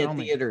only at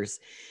theaters.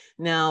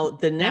 Now,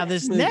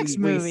 this next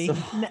movie,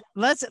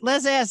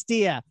 let's ask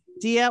Dia.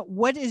 Dia,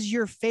 what is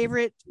your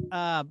favorite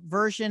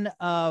version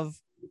of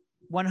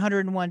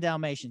 101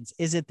 Dalmatians?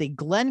 Is it the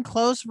Glenn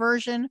Close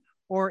version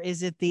or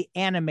is it the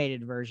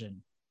animated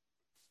version?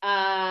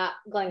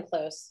 Glenn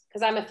Close,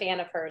 because I'm a fan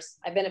of hers.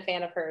 I've been a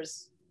fan of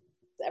hers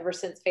ever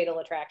since Fatal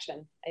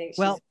Attraction. I think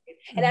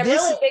and I'm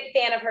really a big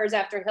fan of hers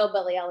after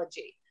Hillbilly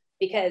Elegy,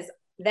 because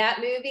that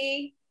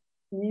movie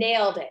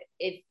nailed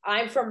it.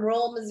 I'm from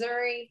rural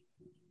Missouri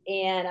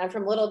and I'm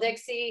from Little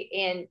Dixie,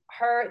 and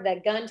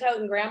that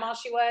gun-toting grandma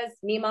she was,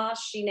 Meemaw,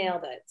 she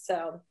nailed it.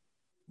 So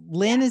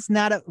Lynn is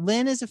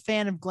a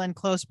fan of Glenn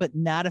Close, but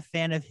not a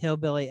fan of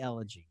Hillbilly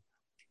Elegy.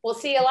 Well,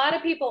 see, a lot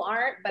of people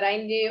aren't, but I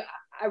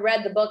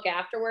read the book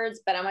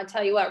afterwards, but I'm going to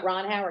tell you what,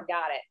 Ron Howard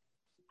got it.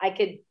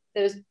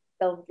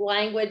 The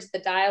language, the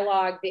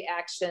dialogue, the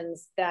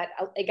actions, that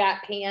it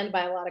got panned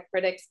by a lot of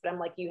critics, but I'm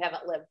like, you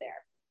haven't lived there.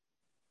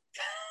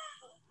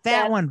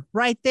 That one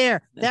right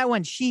there. That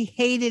one, she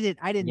hated it.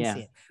 I didn't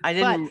see it.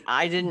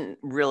 I didn't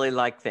really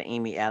like the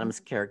Amy Adams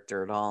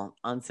character at all.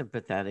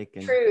 Unsympathetic.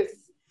 And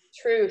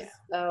Truth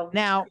though.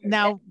 Now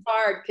it's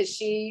hard because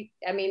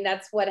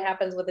that's what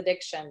happens with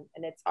addiction,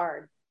 and it's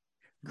hard.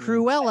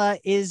 Cruella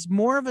is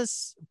more of a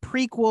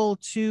prequel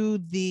to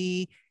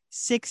the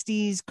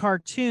 60s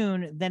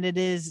cartoon than it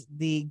is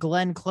the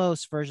Glenn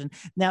Close version.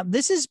 Now,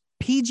 this is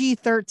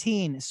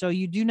PG-13, so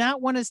you do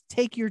not want to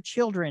take your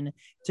children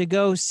to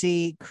go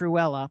see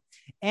Cruella.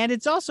 And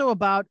it's also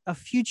about a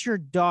future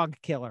dog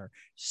killer.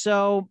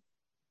 So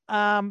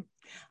I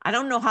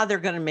don't know how they're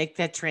going to make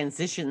that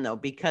transition, though,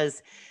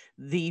 because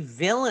the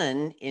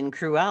villain in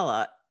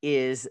Cruella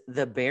is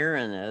the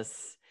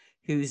Baroness,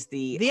 who's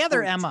the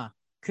other Emma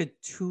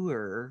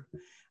couture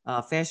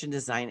fashion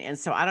design. And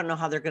so I don't know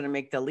how they're going to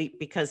make the leap,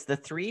 because the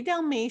 3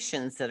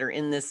 Dalmatians that are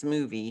in this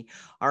movie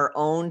are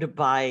owned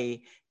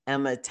by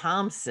Emma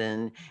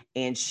Thompson,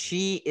 and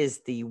she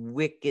is the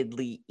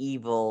wickedly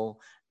evil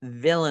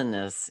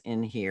villainess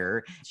in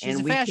here. She's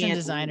a fashion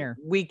designer.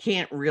 We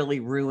can't really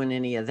ruin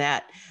any of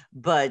that.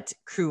 But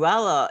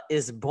Cruella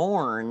is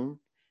born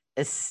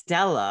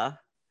Estella,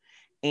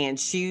 and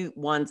she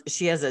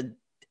has a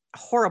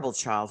horrible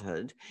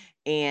childhood,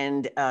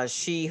 and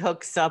she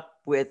hooks up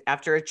with,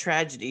 after a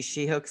tragedy,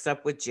 she hooks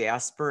up with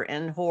Jasper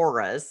and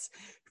Horace,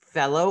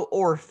 fellow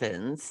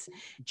orphans.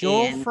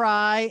 Joel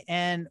Fry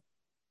and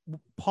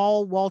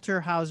Paul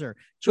Walter Hauser.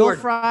 Joel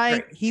Fry,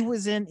 right. he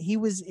was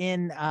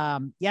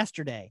in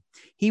Yesterday.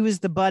 He was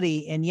the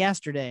buddy in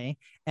Yesterday,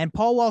 and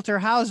Paul Walter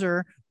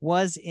Hauser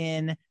was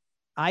in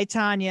I,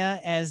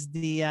 Tonya as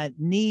the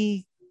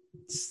knee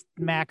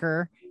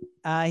smacker.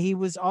 He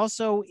was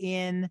also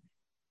in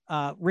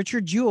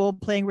Richard Jewell,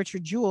 playing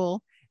Richard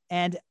Jewell,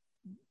 and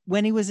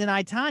when he was in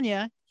I,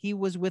 Tonya, he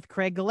was with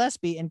Craig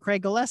Gillespie, and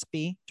Craig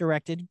Gillespie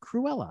directed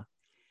Cruella.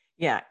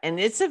 Yeah, and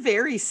it's a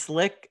very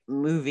slick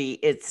movie.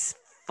 It's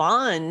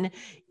fun.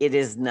 It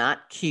is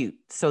not cute,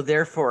 so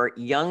therefore,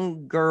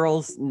 young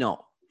girls,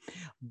 no.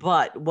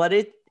 But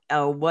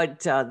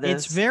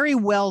it's very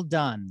well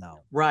done, though.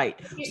 Right.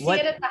 Did you see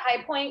it at the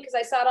High Point? Because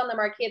I saw it on the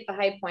marquee at the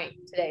High Point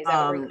today.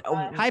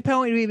 High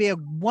Point would be a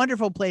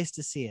wonderful place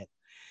to see it.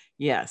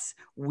 Yes,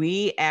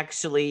 we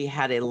actually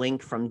had a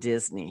link from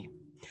Disney.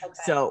 Okay.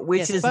 So, we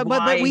did have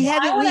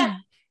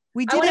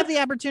the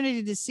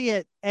opportunity to see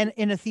it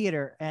in a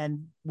theater,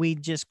 and we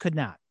just could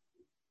not.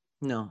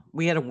 No,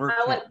 we had to work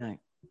that night.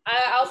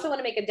 I also want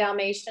to make a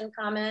Dalmatian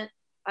comment.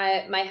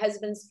 My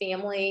husband's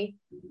family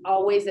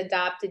always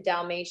adopted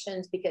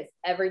Dalmatians because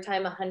every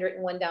time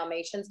 101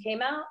 Dalmatians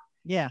came out,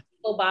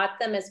 people bought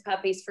them as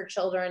puppies for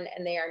children,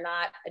 and they are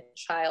not a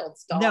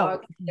child's dog.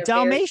 No,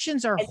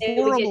 Dalmatians are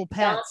horrible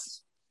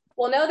pets.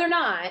 Well, no, they're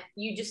not.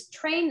 You just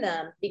train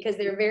them because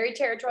they're very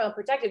territorial and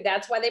protective.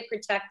 That's why they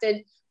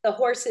protected the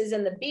horses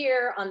and the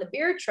beer on the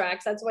beer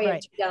trucks. That's why you have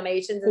 2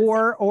 Dalmatians.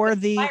 Or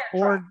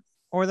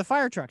the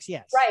fire trucks,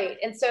 yes. Right.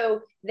 And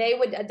so they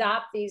would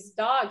adopt these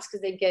dogs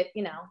because they'd get,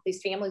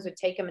 these families would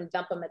take them and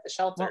dump them at the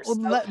shelters.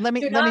 Well, let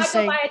me say,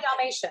 buy a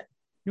Dalmatian.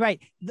 Right.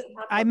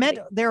 I meant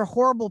they're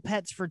horrible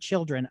pets for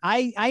children.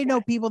 I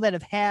know people that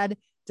have had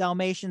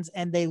Dalmatians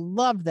and they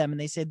loved them, and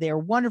they said they are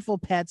wonderful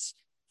pets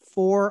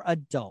for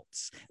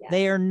adults. Yeah.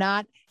 They are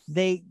not,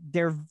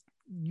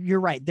 you're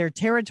right. They're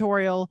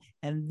territorial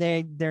and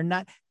they're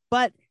not,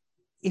 but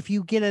if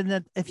you get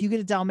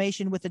a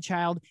Dalmatian with a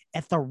child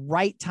at the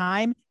right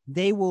time,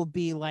 they will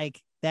be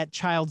like that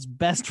child's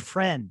best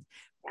friend.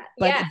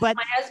 But my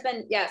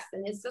husband, yes,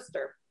 and his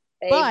sister.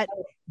 But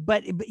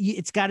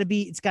it's got to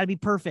be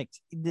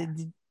perfect.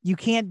 you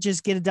can't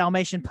just get a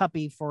Dalmatian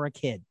puppy for a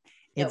kid.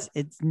 It's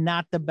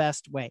not the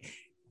best way.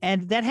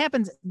 And that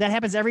happens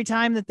every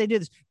time that they do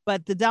this.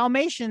 But the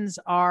Dalmatians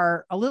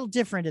are a little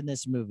different in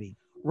this movie.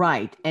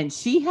 Right. And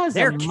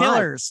they're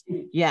killers.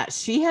 Yeah.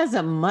 She has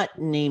a mutt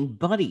named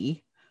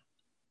Buddy,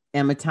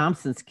 Emma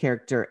Thompson's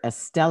character,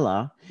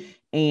 Estella.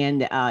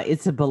 And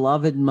it's a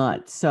beloved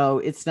mutt. So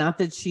it's not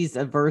that she's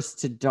averse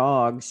to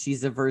dogs.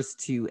 She's averse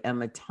to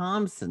Emma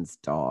Thompson's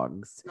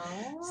dogs.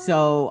 Oh.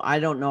 So I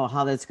don't know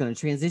how that's going to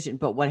transition.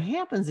 But what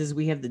happens is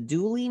we have the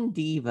dueling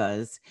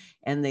divas,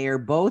 and they are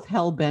both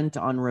hell-bent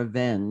on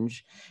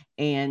revenge.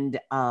 And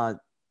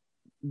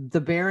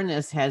the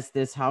Baroness has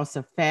this house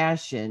of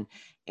fashion.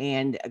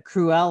 And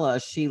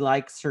Cruella, she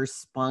likes her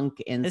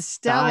spunk and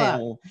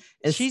style.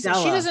 She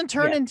doesn't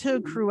turn into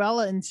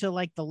Cruella until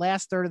like the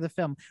last third of the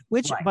film,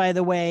 which, by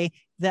the way,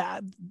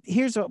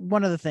 here's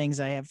one of the things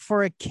I have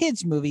for a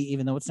kids movie,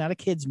 even though it's not a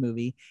kids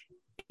movie,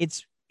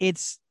 it's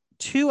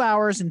 2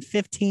 hours and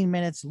 15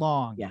 minutes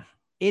long. Yeah,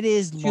 it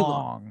is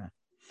long.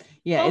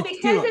 Yeah,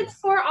 because it's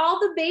for all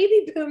the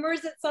baby boomers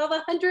that saw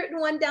the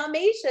 101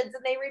 Dalmatians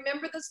and they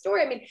remember the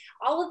story. I mean,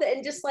 all of it,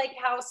 and just like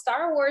how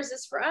Star Wars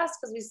is for us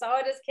because we saw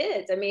it as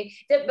kids. I mean,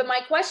 but my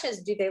question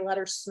is, do they let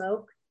her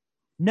smoke?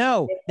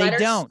 No, they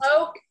don't.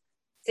 Smoke?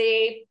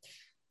 See,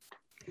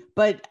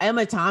 but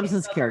Emma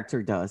Thompson's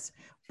character does.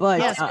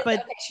 But yes, but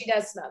okay, she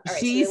does smoke. Right,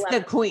 she's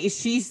the queen.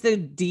 She's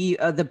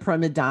the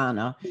prima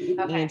donna,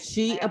 and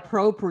she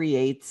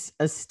appropriates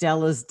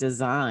Estella's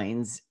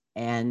designs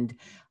and.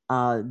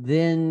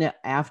 Then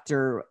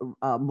after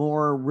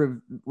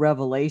more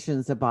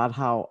revelations about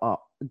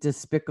how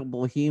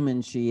despicable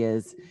human she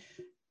is,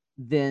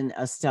 then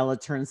Estella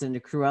turns into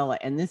Cruella.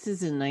 And this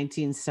is in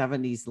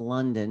 1970s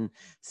London.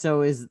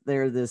 So is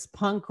there this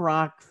punk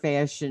rock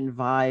fashion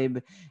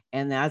vibe?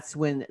 And that's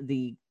when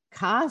the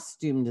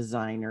costume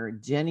designer,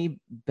 Jenny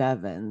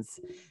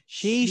Bevins,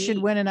 she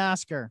should win an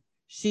Oscar.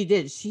 She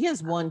did. She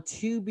has won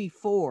 2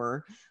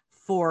 before.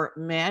 For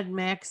Mad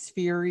Max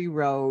Fury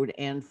Road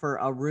and for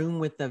A Room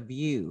with a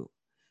View.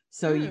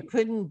 So you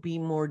couldn't be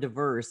more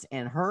diverse.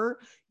 And her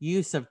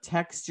use of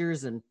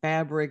textures and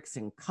fabrics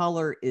and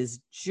color is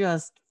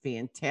just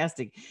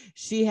fantastic.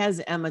 She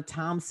has Emma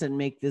Thompson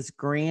make this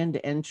grand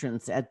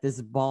entrance at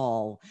this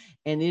ball,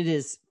 and it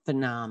is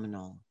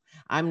phenomenal.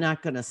 I'm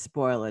not going to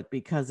spoil it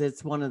because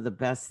it's one of the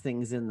best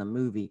things in the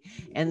movie.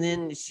 And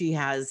then she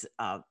has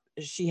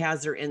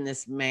her in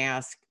this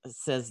mask,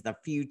 says the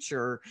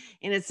future,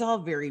 and it's all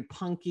very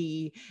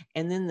punky.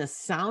 And then the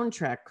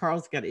soundtrack,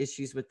 Carl's got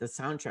issues with the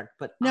soundtrack,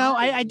 but no,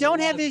 I don't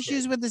have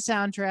issues with the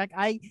soundtrack.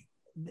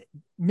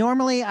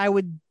 Normally I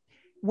would,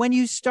 when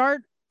you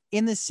start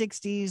in the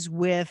 60s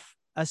with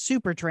a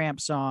Supertramp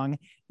song,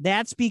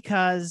 that's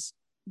because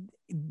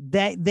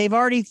that they've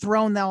already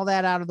thrown all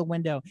that out of the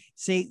window.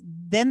 See,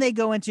 then they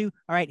go into,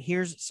 all right,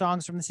 here's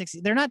songs from the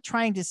 60s. They're not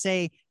trying to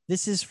say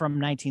this is from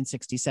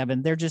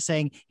 1967. They're just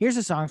saying, here's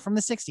a song from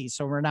the 60s.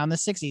 So we're now in the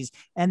 60s.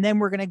 And then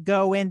we're going to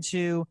go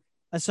into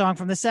a song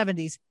from the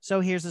 70s. So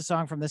here's a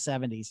song from the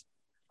 70s.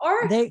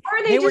 Or are they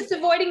just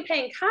avoiding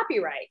paying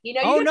copyright? You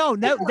know?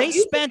 No. They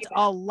spent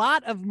a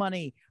lot of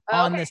money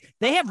on this.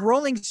 They have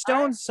Rolling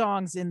Stones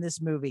songs in this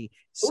movie.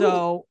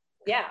 So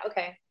yeah,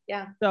 okay.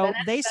 Yeah. So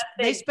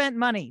they spent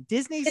money.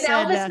 Disney did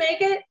said, Elvis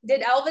make it?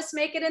 Did Elvis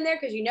make it in there?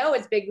 Because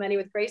it's big money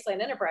with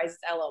Graceland Enterprises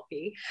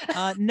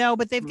LLP. No,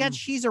 but they've got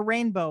She's a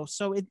Rainbow.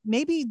 So it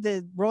maybe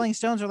the Rolling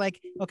Stones are like,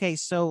 okay,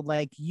 so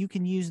like you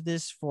can use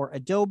this for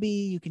Adobe,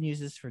 you can use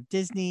this for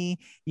Disney,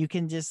 you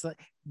can just.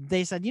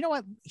 They said, you know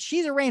what?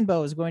 She's a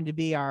Rainbow is going to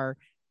be our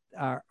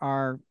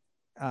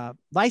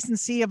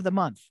licensee of the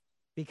month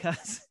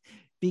because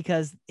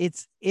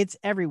it's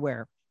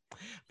everywhere.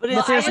 But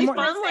it's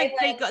fun, like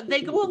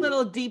they go a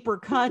little deeper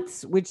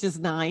cuts, which is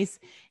nice.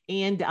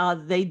 And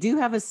they do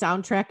have a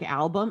soundtrack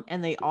album,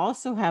 and they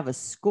also have a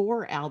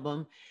score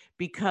album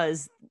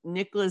because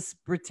Nicholas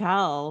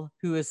Britell,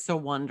 who is so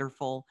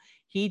wonderful,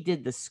 he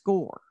did the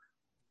score.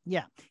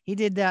 Yeah, he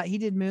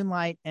did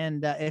Moonlight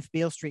and If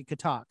Beale Street Could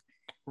Talk.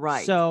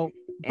 Right. So,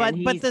 but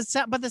the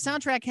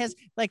soundtrack has,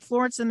 like,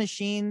 Florence and the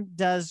Machine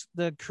does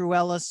the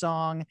Cruella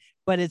song,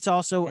 but it's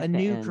also a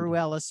new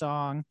Cruella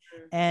song,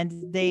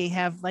 and they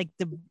have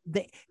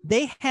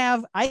they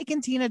have Ike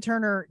and Tina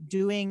Turner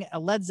doing a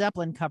Led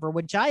Zeppelin cover,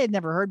 which I had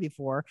never heard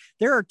before.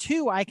 There are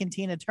 2 Ike and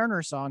Tina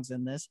Turner songs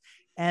in this,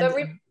 and.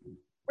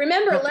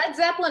 Remember, Led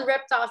Zeppelin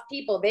ripped off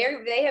people.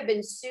 They have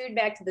been sued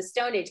back to the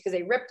Stone Age because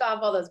they ripped off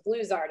all those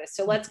blues artists.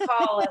 So let's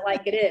call it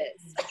like it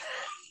is.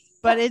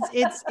 But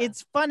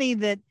it's funny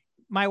that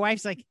my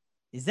wife's like,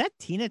 is that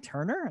Tina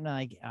Turner? And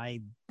I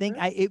think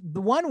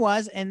the one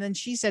was, and then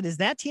she said, is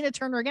that Tina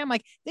Turner again? I'm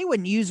like, they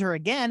wouldn't use her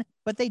again,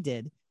 but they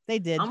did. They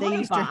did.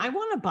 I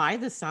want to buy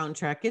the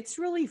soundtrack. It's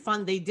really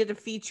fun. They did a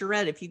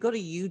featurette. If you go to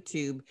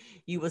YouTube,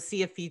 you will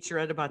see a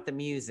featurette about the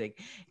music.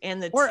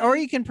 And or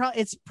you can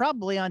it's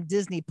probably on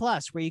Disney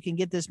Plus, where you can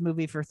get this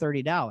movie for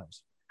 $30.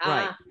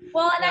 Right.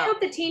 Well, and I hope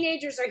the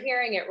teenagers are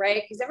hearing it,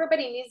 right? Because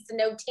everybody needs to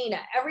know Tina.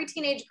 Every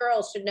teenage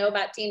girl should know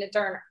about Tina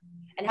Turner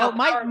and how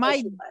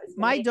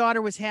my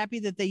daughter was happy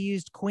that they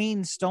used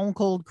Queen's Stone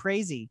Cold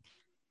Crazy.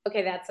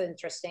 Okay, that's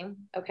interesting.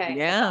 Okay.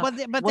 Yeah.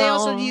 But they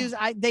also Well, use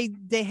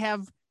they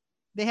have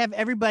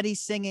everybody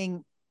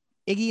singing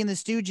Iggy and the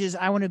Stooges,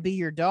 "I Want to Be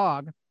Your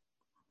Dog."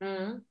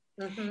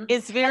 Mm-hmm.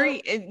 it's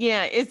very,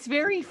 yeah, it's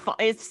very fun.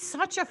 It's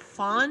such a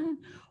fun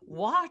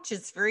watch.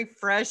 It's very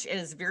fresh and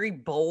it's very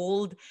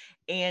bold.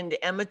 And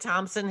Emma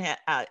Thompson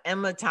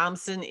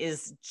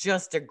is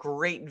just a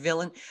great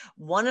villain.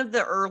 One of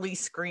the early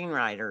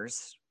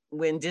screenwriters,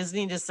 when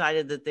Disney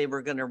decided that they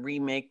were going to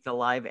remake the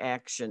live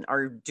action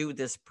or do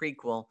this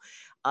prequel,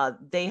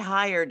 they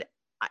hired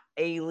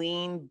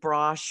Aileen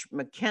Brosh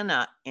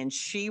McKenna, and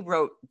she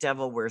wrote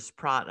Devil Wears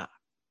Prada.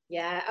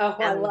 Yeah. Oh,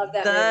 I And love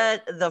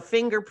that movie. the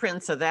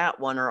fingerprints of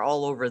that one are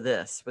all over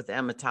this with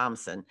Emma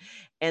Thompson.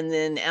 And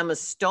then Emma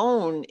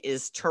Stone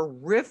is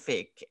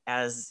terrific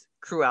as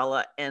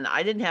Cruella, and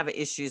I didn't have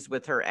issues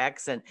with her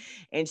accent.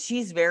 And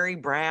she's very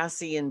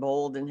brassy and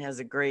bold and has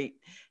a great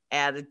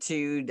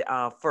attitude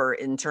for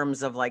in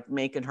terms of like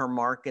making her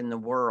mark in the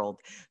world.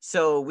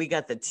 So we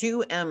got the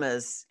two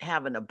Emmas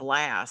having a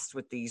blast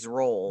with these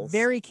roles.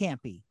 Very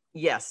campy.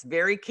 Yes,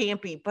 very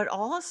campy, but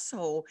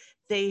also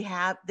they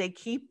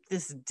keep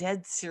this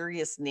dead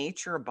serious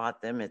nature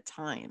about them at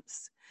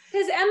times.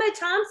 Because Emma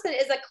Thompson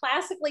is a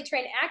classically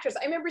trained actress.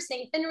 I remember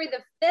seeing Henry V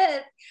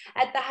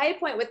at the High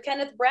Point with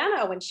Kenneth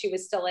Branagh when she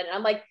was still in it.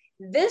 I'm like,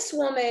 this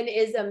woman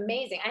is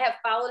amazing. I have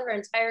followed her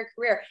entire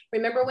career.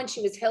 Remember when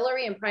she was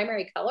Hillary in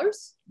Primary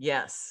Colors?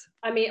 Yes.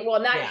 I mean, well,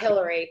 not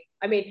Hillary.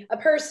 I mean, a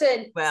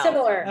person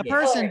similar. A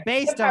person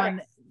based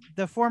on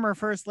the former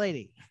First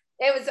Lady.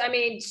 It was, I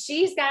mean,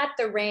 she's got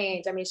the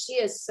range. I mean, she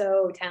is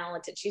so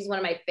talented. She's one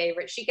of my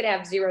favorites. She could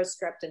have zero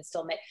script and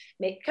still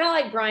make kind of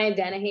like Brian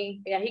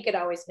Dennehy. Yeah, he could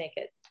always make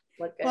it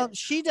look good. Well,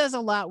 she does a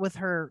lot with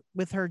her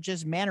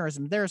just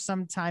mannerism. There are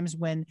some times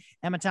when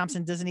Emma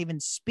Thompson doesn't even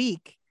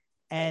speak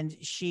and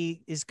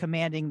she is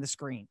commanding the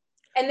screen.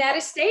 And that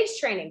is stage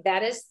training.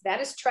 That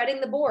is treading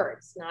the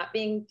boards, not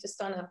being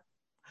just on a.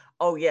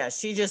 Oh yeah,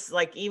 she just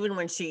like, even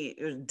when she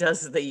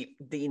does the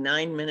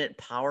 9-minute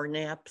power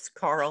naps,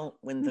 Carl,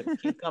 when the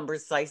cucumber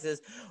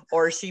slices,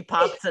 or she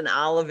pops an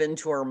olive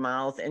into her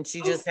mouth, and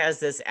she just has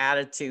this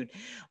attitude.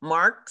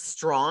 Mark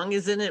Strong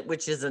is in it,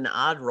 which is an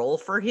odd role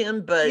for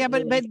him, but yeah,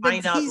 but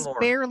he's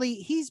more.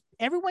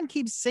 Everyone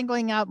keeps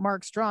singling out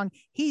Mark Strong.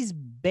 He's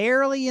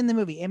barely in the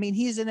movie. I mean,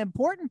 he's an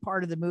important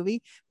part of the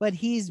movie, but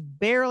he's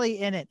barely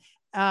in it.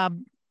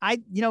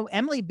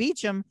 Emily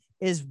Beecham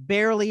is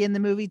barely in the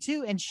movie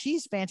too, and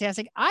she's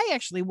fantastic. I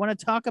actually want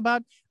to talk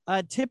about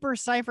Tipper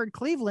Seifert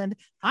Cleveland.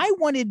 I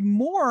wanted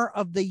more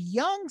of the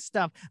young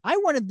stuff. I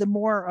wanted the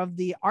more of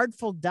the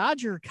Artful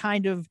Dodger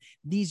kind of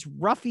these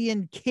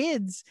ruffian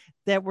kids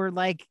that were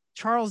like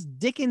Charles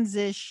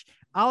Dickens-ish,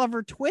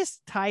 Oliver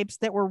Twist types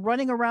that were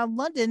running around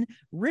London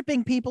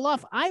ripping people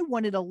off. I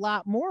wanted a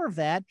lot more of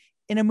that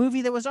in a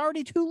movie that was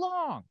already too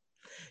long.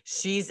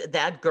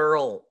 That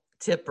girl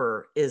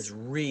Tipper is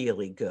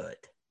really good.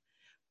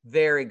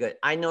 Very good.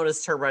 I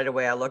noticed her right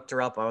away. I looked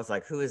her up. I was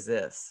like, who is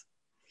this?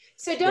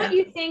 So don't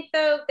you think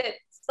though, that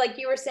like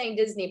you were saying,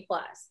 Disney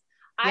Plus, yes.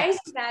 I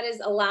think that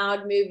has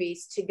allowed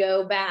movies to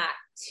go back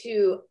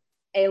to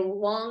a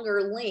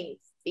longer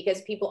length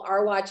because people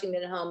are watching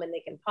it at home and they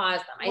can pause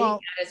them. I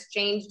think that has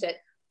changed it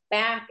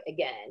back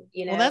again,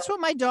 Well, that's what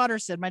my daughter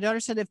said. My daughter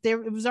said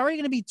it was already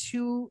going to be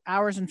 2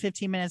 hours and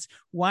 15 minutes,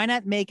 why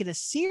not make it a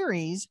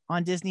series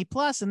on Disney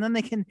Plus, and then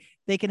they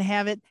can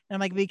have it. And I'm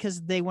like, because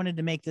they wanted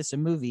to make this a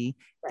movie,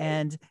 right.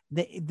 And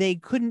they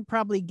couldn't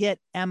probably get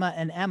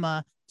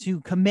Emma to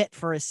commit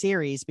for a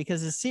series,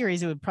 because a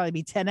series, it would probably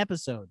be 10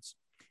 episodes.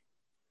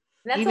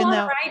 And that's a lot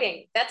of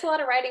writing. That's a lot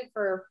of writing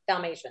for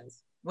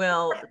Dalmatians.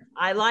 Well,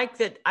 I like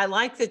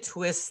the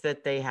twists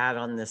that they had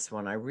on this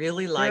one. I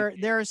really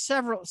like. There are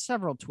several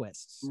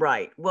twists.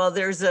 Right. Well,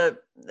 the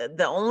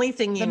only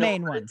thing you know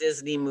about a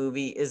Disney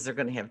movie is they're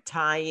going to have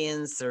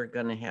tie-ins. They're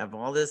going to have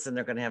all this, and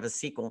they're going to have a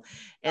sequel.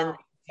 And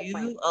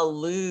you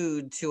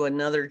allude to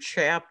another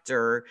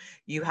chapter.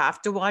 You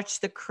have to watch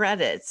the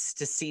credits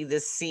to see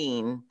this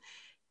scene,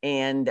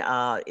 and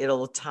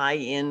it'll tie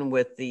in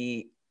with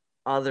the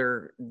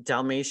other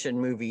Dalmatian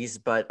movies,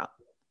 but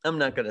I'm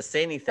not going to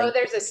say anything. Oh,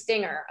 there's a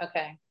stinger.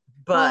 Okay.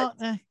 But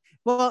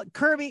well,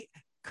 Kirby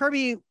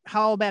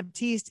Howell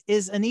Baptiste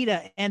is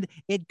Anita, and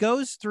it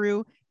goes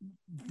through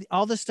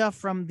all the stuff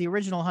from the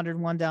original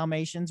 101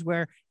 Dalmatians,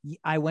 where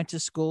I went to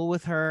school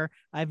with her.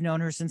 I've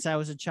known her since I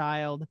was a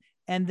child.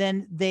 And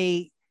then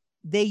they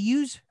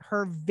use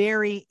her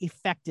very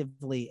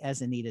effectively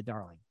as Anita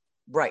Darling.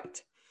 Right.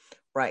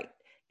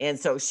 And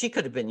so she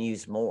could have been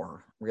used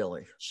more,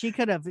 really. She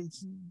could have,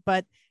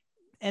 but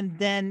and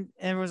then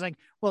it was like,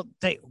 well,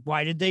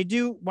 why did they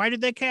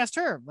cast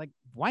her? Like,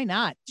 why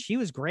not? She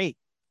was great.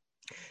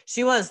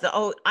 She was.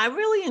 I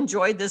really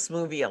enjoyed this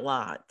movie a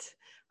lot.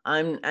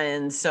 But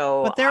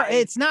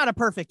it's not a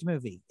perfect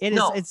movie.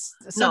 It's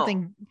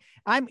something.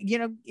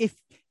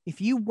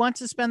 If you want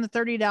to spend the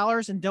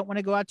 $30 and don't want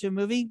to go out to a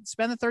movie,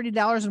 spend the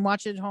 $30 and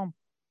watch it at home.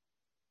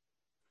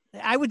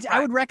 I would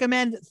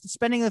recommend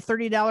spending the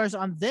 $30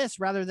 on this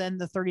rather than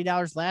the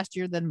 $30 last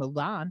year than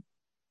Mulan.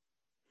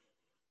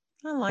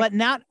 but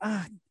not.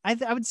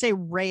 I would say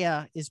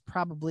Raya is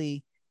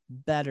probably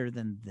better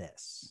than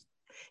this.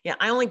 Yeah,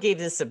 I only gave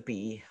this a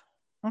B.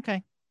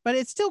 Okay, but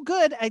it's still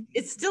good.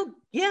 It's still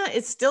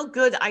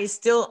good.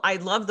 I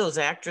love those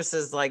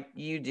actresses like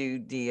you do,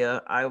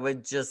 Dia. I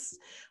would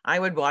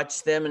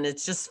watch them, and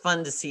it's just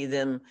fun to see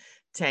them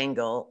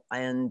tangle.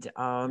 And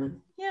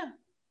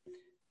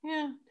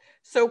yeah.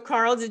 So,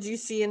 Carl, did you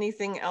see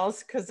anything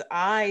else? Because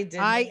I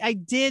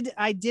did.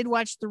 I did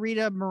watch the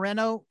Rita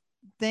Moreno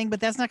thing, but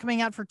that's not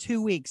coming out for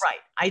 2 weeks. Right.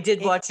 I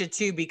did watch it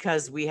too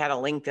because we had a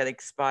link that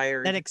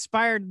expired. That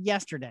expired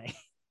yesterday.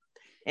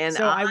 And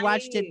so I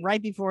watched it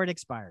right before it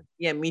expired.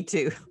 Yeah, me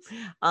too.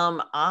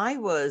 I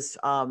was,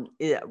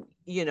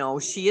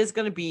 she is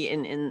going to be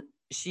in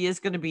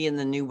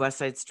the new West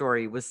Side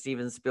Story with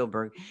Steven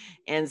Spielberg.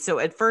 And so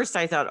at first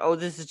I thought, oh,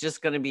 this is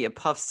just going to be a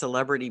puff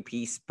celebrity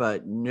piece,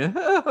 but no,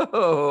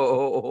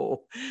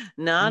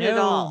 not at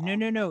all.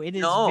 No. It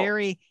is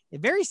very,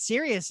 very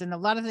serious and a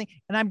lot of things.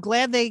 And I'm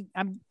glad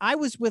I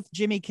was with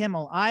Jimmy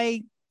Kimmel.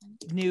 I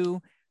knew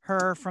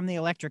her from the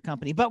Electric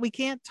Company, but we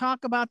can't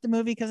talk about the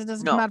movie because it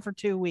doesn't come out for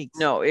 2 weeks.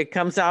 No, it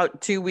comes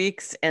out 2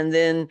 weeks, and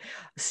then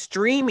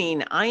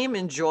streaming. I am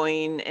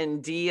enjoying,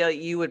 and Dia,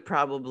 you would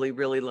probably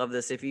really love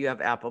this if you have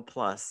Apple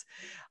Plus.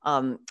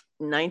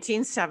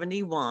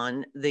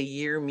 1971, the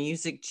year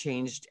music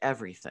changed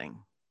everything.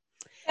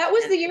 That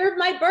was the year of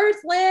my birth,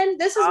 Lynn.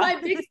 This is my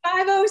big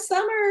 5-0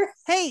 summer.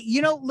 Hey,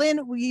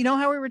 Lynn, you know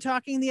how we were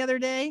talking the other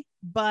day,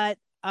 but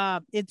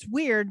it's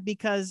weird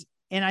because.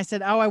 And I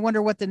said, oh, I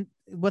wonder what the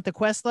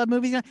Questlove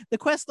movie is. The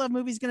Questlove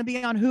movie is going to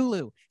be on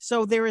Hulu.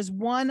 So there is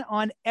one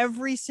on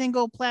every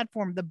single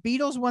platform. The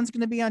Beatles one's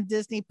going to be on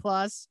Disney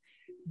Plus.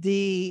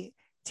 The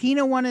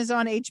Tina one is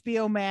on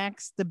HBO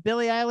Max. The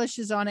Billie Eilish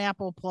is on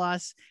Apple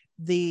Plus.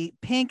 The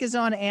Pink is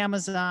on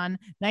Amazon.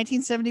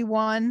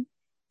 1971,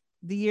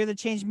 the year that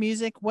changed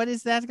music. What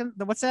is that?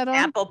 What's that on?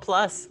 Apple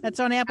Plus. That's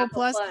on Apple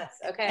Plus.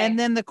 Okay. And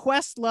then the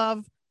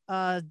Questlove,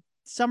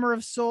 Summer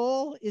of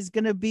Soul is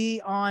going to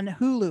be on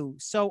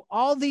Hulu. So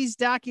all these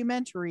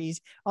documentaries,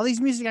 all these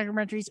music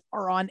documentaries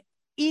are on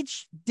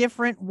each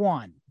different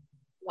one.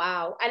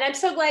 Wow. And I'm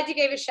so glad you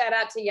gave a shout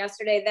out to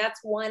Yesterday.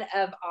 That's one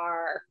of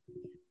our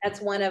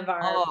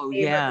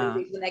favorite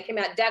movies when that came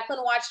out.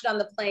 Declan watched it on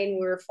the plane.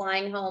 We were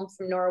flying home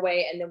from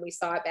Norway and then we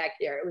saw it back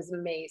here. It was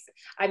amazing.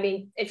 I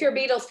mean, if you're a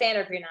Beatles fan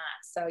or if you're not,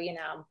 so,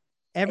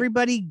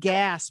 everybody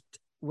gasped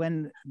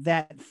when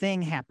that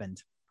thing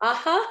happened.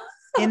 Uh-huh.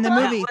 In the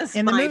movie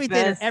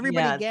theater,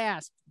 everybody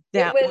gasped.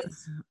 That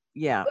was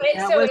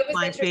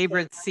my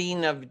favorite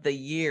scene of the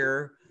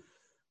year,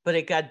 but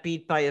it got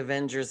beat by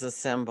Avengers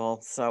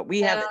Assemble. So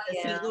we have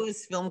St.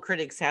 Louis Film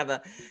Critics have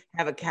a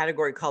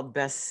category called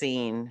Best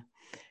Scene,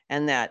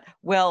 and that.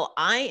 Well,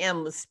 I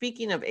am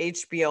speaking of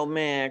HBO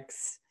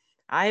Max.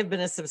 I have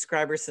been a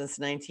subscriber since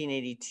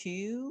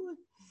 1982.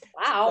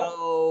 Wow.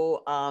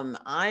 So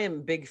I am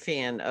a big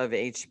fan of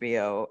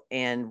HBO,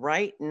 and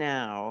right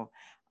now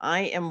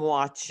I am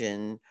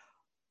watching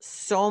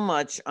so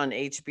much on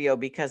HBO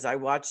because I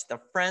watched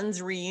the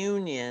Friends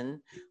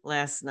reunion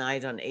last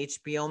night on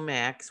HBO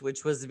Max,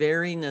 which was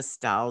very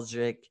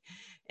nostalgic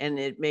and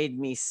it made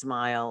me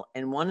smile.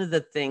 And one of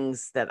the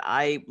things that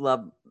I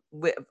love,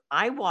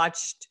 I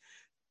watched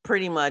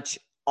pretty much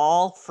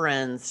all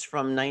Friends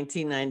from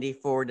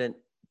 1994 to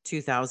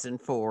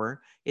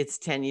 2004, its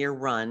 10-year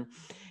run.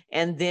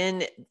 And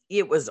then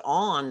it was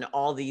on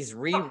all these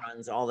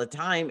reruns all the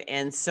time.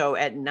 And so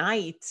at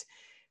night,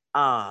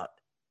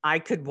 I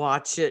could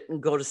watch it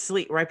and go to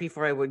sleep right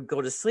before I would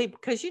go to sleep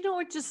because,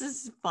 it just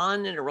is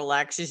fun and it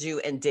relaxes you.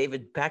 And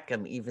David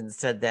Beckham even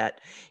said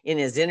that in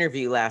his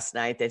interview last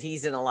night, that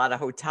he's in a lot of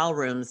hotel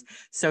rooms.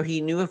 So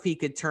he knew if he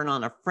could turn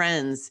on a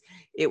Friends,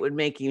 it would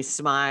make you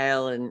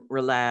smile and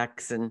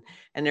relax and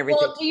everything.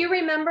 Well, do you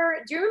remember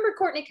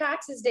Courtney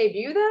Cox's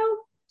debut though?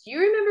 Do you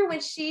remember when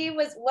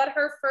what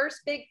her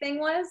first big thing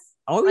was?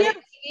 Oh, yeah.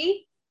 TV?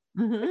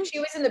 Mm-hmm. She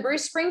was in the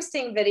Bruce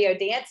Springsteen video,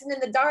 Dancing in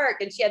the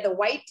Dark, and she had the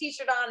white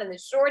t-shirt on and the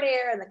short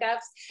hair and the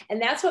cuffs.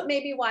 And that's what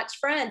made me watch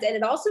Friends. And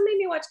it also made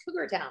me watch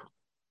Cougar Town.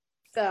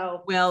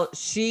 So, well,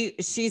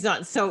 she's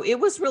on. So it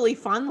was really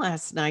fun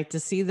last night to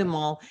see them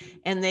all.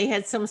 And they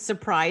had some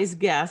surprise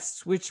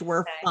guests, which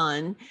were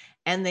fun.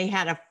 And they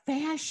had a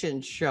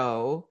fashion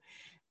show.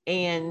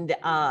 And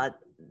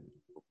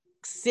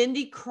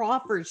Cindy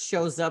Crawford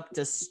shows up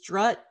to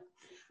strut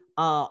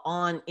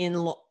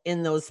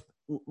in those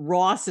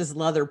Ross's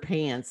leather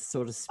pants,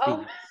 so to speak.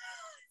 Oh,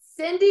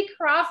 Cindy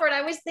Crawford.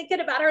 I was thinking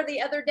about her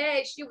the other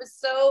day. She was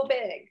so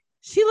big.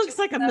 She looks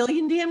like $1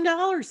 million damn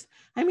dollars.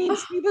 I mean,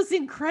 she was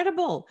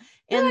incredible.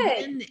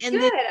 Good.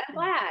 Then I'm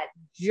glad.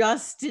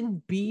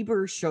 Justin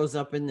Bieber shows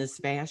up in this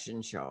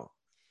fashion show.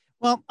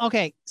 Well,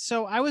 okay.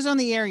 So I was on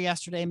the air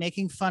yesterday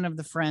making fun of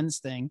the Friends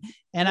thing.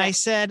 And I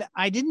said,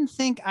 I didn't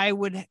think I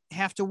would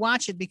have to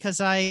watch it because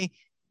I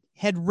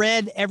had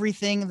read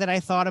everything that I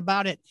thought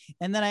about it.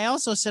 And then I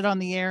also said on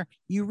the air,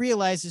 you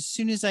realize as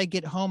soon as I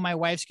get home, my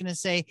wife's going to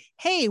say,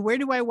 hey, where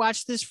do I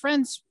watch this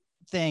Friends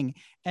thing?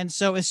 And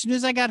so as soon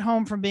as I got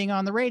home from being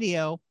on the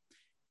radio,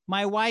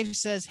 my wife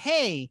says,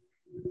 hey,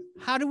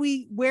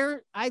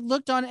 where I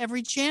looked on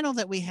every channel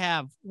that we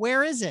have.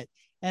 Where is it?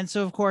 And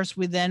so, of course,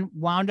 we then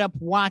wound up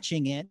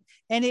watching it,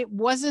 and it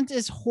wasn't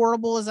as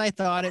horrible as I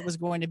thought it was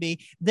going to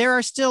be. There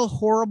are still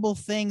horrible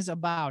things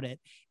about it.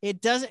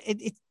 It doesn't,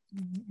 it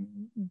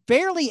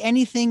barely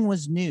anything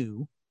was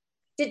new.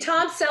 Did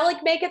Tom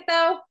Selleck make it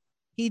though?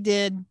 He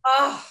did.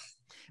 Oh,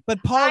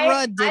 but Paul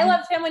Rudd didn't. I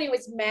loved him when he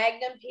was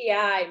Magnum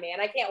PI, man.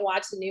 I can't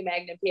watch the new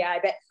Magnum PI,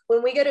 but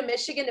when we go to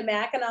Michigan to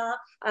Mackinac,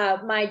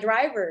 my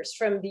driver's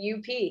from the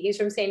UP. He's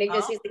from St.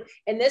 Ignace. Oh.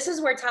 And this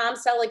is where Tom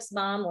Selleck's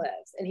mom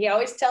lives. And he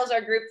always tells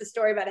our group the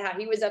story about how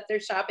he was up there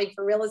shopping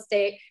for real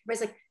estate.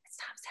 Everybody's like, it's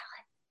Tom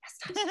Selleck. That's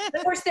Tom Selleck.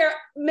 Of course, they're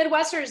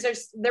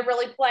Midwesterners. They're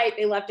really polite.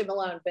 They left him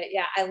alone. But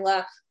yeah, I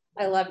love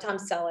Tom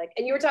Selleck.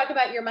 And you were talking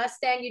about your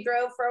Mustang you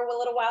drove for a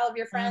little while of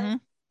your friend. Mm-hmm.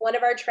 One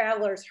of our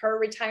travelers, her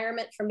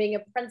retirement from being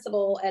a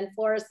principal and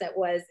Florissant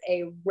was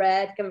a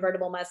red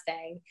convertible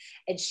Mustang.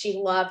 And she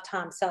loved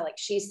Tom Selleck.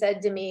 She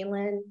said to me,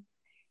 Lynn,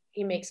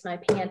 he makes my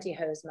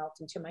pantyhose melt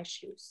into my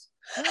shoes.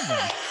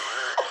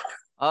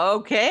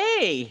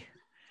 Okay.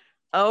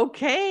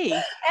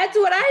 That's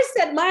what I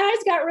said. My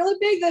eyes got really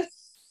big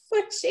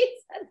when she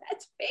said that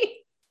to me.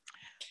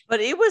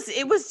 But it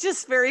was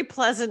just very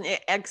pleasant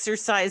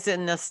exercise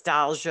in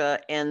nostalgia,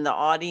 and the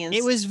audience.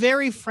 It was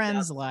very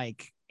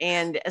Friends-like.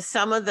 And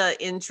some of the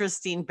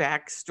interesting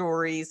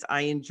backstories,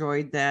 I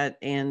enjoyed that.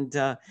 And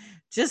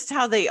just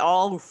how they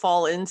all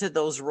fall into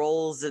those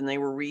roles, and they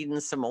were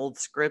reading some old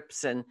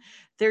scripts, and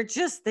they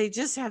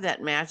just have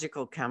that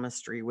magical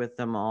chemistry with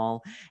them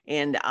all.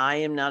 And I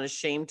am not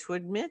ashamed to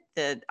admit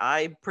that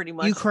I pretty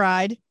much. You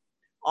cried?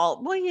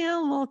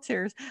 Little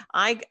tears.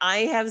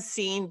 I have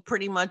seen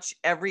pretty much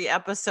every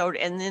episode,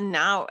 and then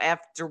now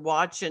after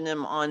watching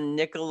them on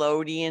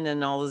Nickelodeon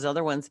and all those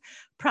other ones,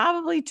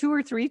 probably 2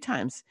 or 3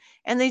 times,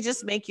 and they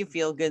just make you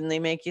feel good and they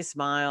make you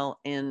smile,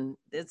 and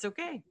it's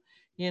okay,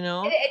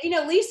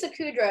 And, Lisa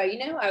Kudrow,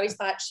 I always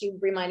thought she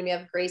reminded me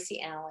of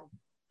Gracie Allen.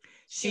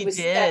 She was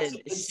did.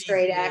 Such a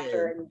straight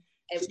actor.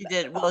 She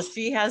did. Well,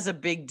 she has a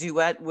big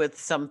duet with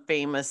some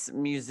famous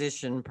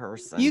musician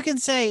person. You can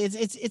say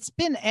it's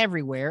been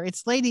everywhere.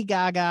 It's Lady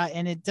Gaga,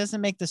 and it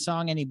doesn't make the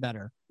song any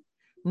better.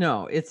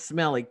 No, it's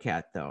Smelly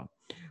Cat though.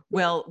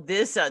 Well,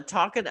 this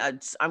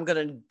I'm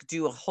going to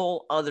do a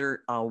whole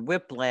other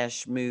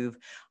Whiplash move.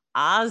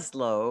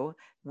 Oslo,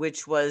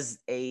 which was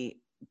a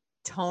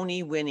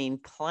Tony-winning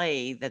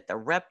play that the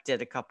Rep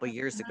did a couple of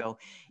years ago,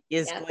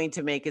 is going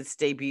to make its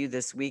debut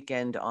this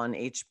weekend on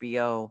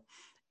HBO.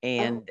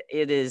 And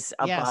it is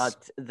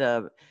about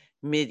the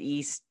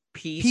Mideast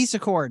peace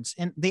accords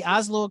and the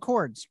Oslo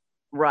Accords.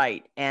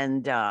 Right.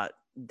 And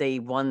they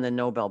won the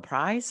Nobel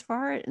Prize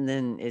for it. And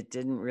then it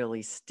didn't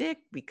really stick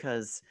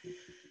because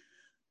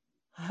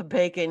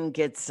Bacon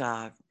gets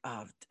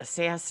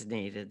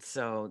assassinated.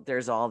 So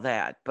there's all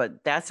that.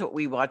 But that's what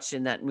we watched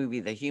in that movie,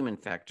 The Human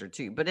Factor,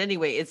 too. But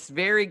anyway, it's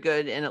very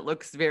good, and it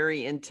looks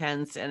very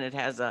intense, and it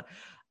has a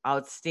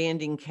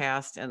outstanding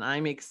cast, and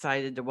I'm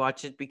excited to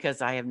watch it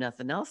because I have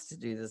nothing else to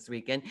do this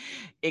weekend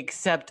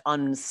except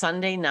on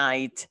Sunday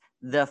night,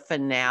 the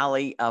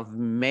finale of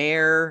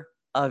Mayor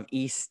of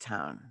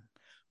Easttown.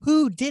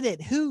 Who did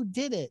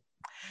it?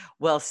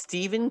 Well,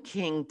 Stephen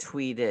King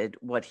tweeted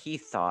what he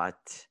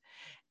thought,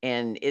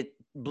 and it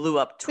blew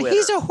up Twitter. But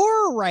he's a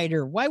horror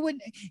writer. Why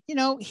would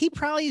he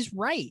probably is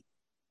right.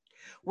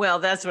 Well,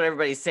 that's what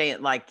everybody's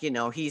saying. Like,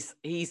 he's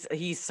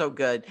so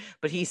good,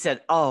 but he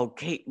said, "Oh,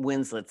 Kate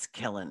Winslet's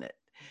killing it."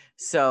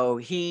 So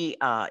he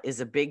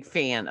is a big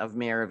fan of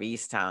Mayor of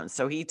Easttown.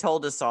 So he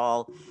told us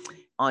all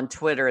on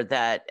Twitter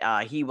that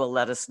he will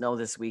let us know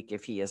this week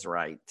if he is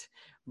right.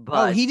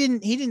 But he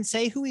didn't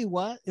say who it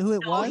was.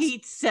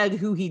 He said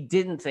who he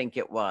didn't think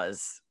it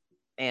was.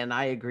 And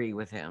I agree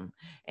with him.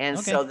 And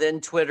so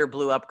then Twitter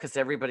blew up because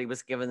everybody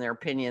was giving their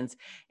opinions.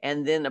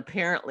 And then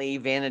apparently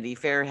Vanity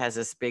Fair has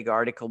this big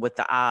article with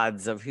the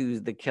odds of who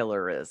the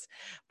killer is.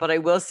 But I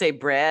will say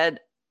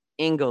Brad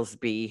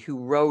Inglesby, who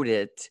wrote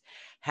it,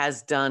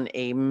 has done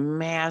a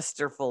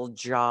masterful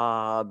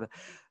job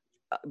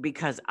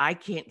because I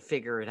can't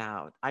figure it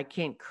out. I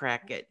can't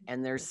crack it.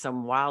 And there's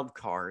some wild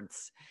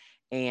cards.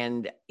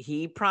 And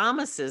he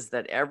promises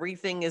that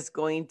everything is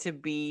going to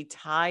be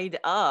tied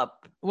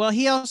up. Well,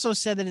 he also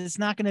said that it's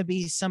not going to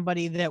be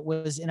somebody that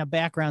was in a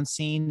background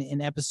scene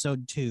in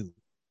episode 2.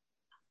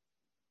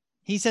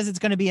 He says it's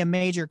going to be a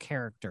major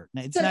character.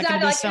 It's not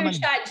going to be someone. Who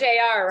shot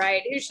JR,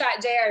 right? Who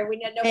shot JR? We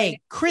know. Hey,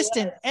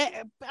 Kristen.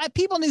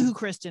 People knew who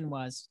Kristen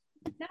was.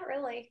 Not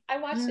really. I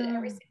watched it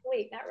every single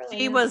week. Not really.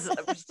 She was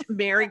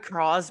Mary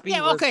Crosby.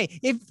 Yeah, okay.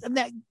 If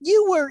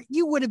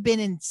you would have been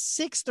in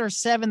 6th or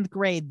 7th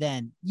grade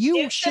then.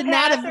 You should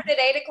not have. At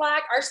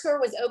 8:00. Our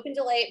store was open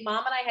till 8.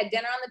 Mom and I had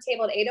dinner on the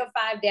table at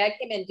 8:05. Dad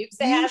came in. Dukes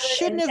of Hazzard. You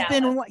shouldn't have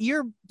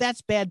been.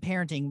 That's bad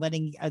parenting.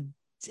 Letting a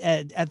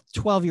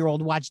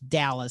 12-year-old watch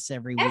Dallas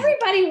every week.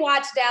 Everybody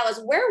watched Dallas.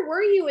 Where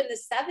were you in the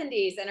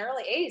 70s and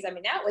early 80s? I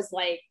mean, that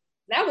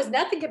was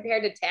nothing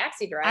compared to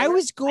Taxi Driver. I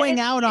was going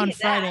out on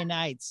Friday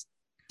nights.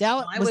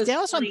 Was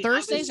Dallas on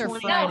Thursdays or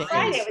Fridays? No,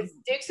 Friday. It was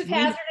Dukes of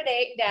Hazzard at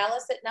 8 and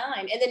Dallas at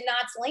 9. And then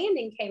Knots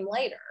Landing came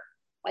later.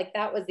 Like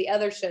that was the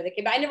other show that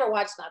came. I never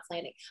watched Knots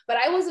Landing, but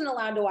I wasn't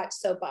allowed to watch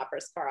soap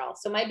operas, Carl.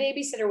 So my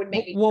babysitter would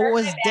make me. What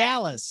was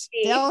Dallas?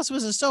 Dallas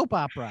was a soap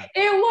opera.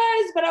 It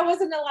was, but I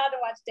wasn't allowed to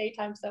watch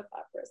daytime soap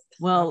operas.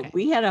 Well, Okay.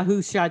 we had a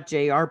Who Shot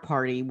JR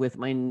party with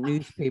my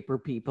newspaper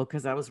people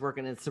because I was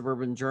working at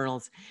Suburban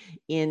Journals.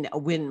 And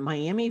when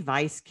Miami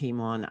Vice came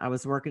on, I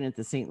was working at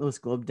the St. Louis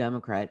Globe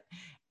Democrat,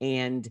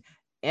 and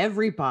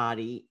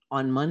everybody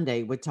on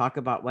Monday would talk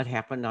about what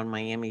happened on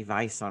Miami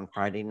Vice on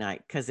Friday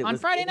night because it On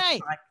was Friday 8 night.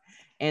 o'clock,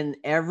 and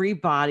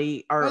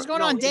everybody I was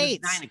going on dates.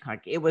 It was 9 o'clock.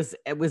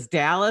 It was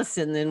Dallas,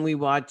 and then we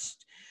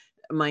watched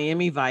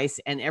Miami Vice,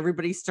 and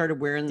everybody started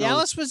wearing those.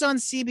 Dallas was on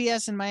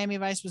CBS and Miami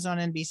Vice was on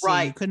NBC.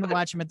 Right, You couldn't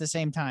watch them at the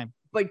same time.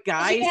 But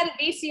guys, we had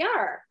a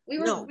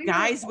VCR.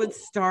 Guys would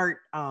start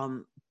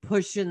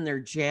pushing their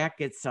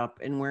jackets up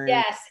and wearing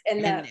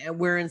and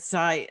we're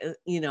inside,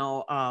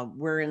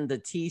 wearing the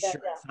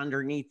t-shirts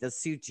underneath the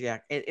suit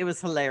jacket. It was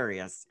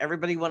hilarious.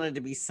 Everybody wanted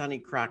to be Sonny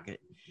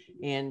Crockett,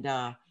 and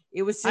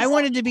it was just, I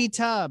wanted to be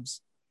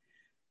Tubbs.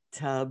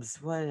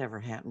 Whatever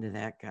happened to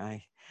that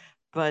guy?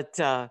 But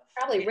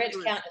probably rich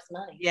counting his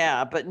money.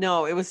 Yeah, but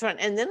no, it was fun.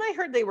 And then I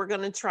heard they were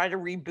going to try to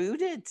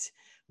reboot it,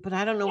 but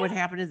I don't know what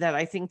happened to that.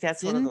 I think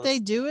that's Didn't they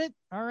do it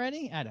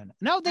already? I don't know.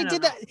 No, they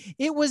did that.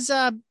 It was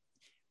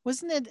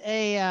wasn't it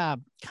a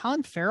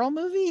Colin Farrell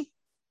movie?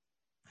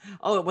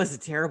 Oh, it was a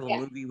terrible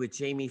movie with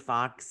Jamie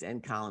Foxx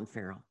and Colin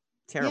Farrell.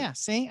 Terrible. Yeah,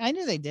 see, I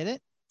knew they did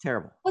it.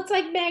 Terrible. Well, it's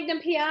like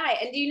Magnum PI.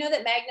 And do you know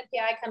that Magnum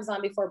PI comes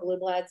on before Blue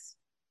Bloods?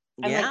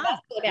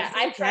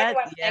 I've tried to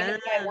watch Magnum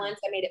PI once.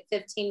 I made it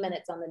 15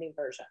 minutes on the new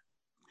version.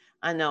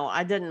 I know.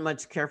 I didn't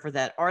much care for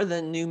that, or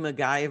the new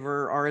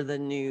MacGyver, or the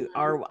new,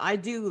 or I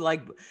do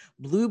like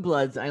Blue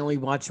Bloods. I only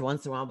watch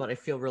once in a while, but I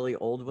feel really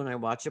old when I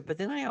watch it. But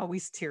then I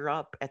always tear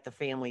up at the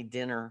family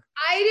dinner.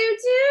 I do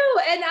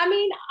too. And I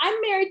mean, I'm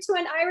married to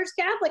an Irish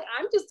Catholic.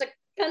 I'm just a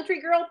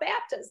country girl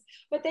Baptist,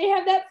 but they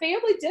have that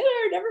family dinner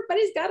and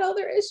everybody's got all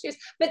their issues.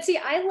 But see,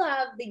 I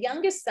love the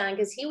youngest son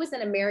because he was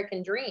in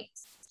American Dreams.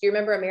 Do you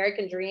remember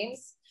American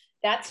Dreams?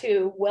 That's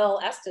who Will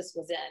Estes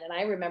was in. And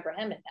I remember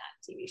him in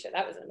that TV show.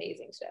 That was an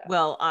amazing show.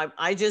 Well,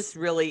 I just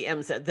really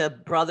am sad. The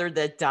brother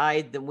that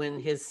died when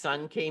his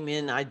son came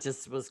in, I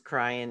just was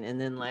crying. And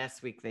then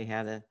last week they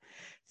had a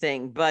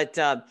thing. But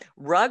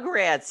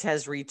Rugrats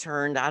has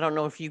returned. I don't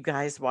know if you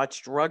guys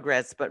watched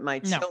Rugrats, but my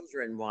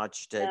children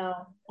watched it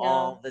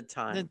all the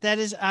time. That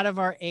is out of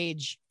our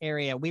age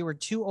area. We were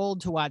too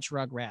old to watch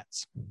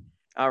Rugrats.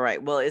 All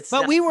right. Well,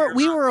 but we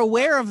were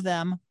aware of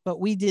them,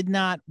 but we did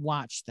not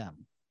watch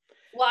them.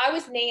 Well, I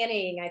was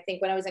nannying, I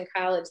think, when I was in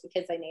college. The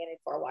kids I nannied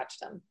for watched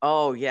them.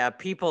 Oh, yeah.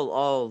 People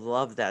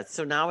love that.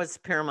 So now it's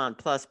Paramount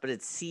Plus, but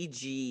it's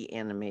CG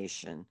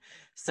animation.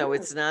 So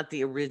it's not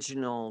the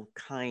original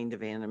kind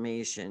of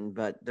animation,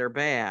 but they're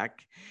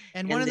back.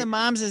 And one of the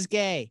moms is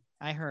gay,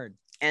 I heard.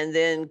 And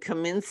then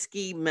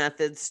Kaminsky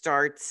Method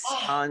starts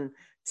on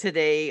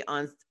today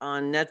on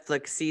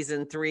Netflix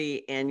season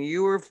 3. And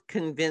you've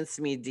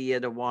convinced me, Dia,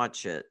 to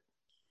watch it.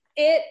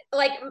 It,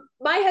 like,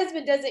 my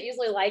husband doesn't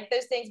usually like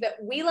those things, but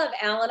we love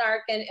Alan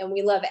Arkin and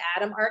we love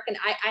Adam Arkin.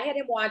 I had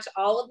him watch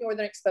all of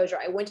Northern Exposure.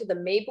 I went to the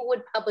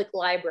Maplewood Public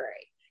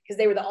Library because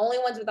they were the only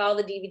ones with all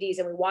the DVDs,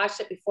 and we watched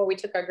it before we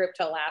took our group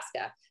to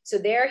Alaska. So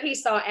there he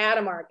saw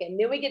Adam Arkin.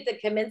 Then we get the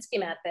Kaminsky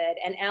Method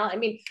and Alan. I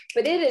mean,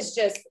 but it is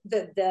just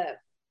the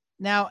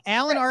now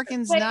Alan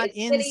Arkin's not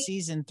in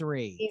season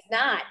 3. He's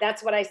not.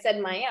 That's what I said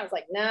in my hand. I was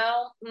like,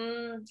 no,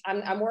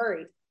 I'm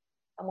worried.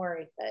 I'm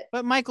worried,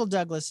 but Michael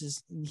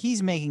Douglas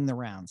he's making the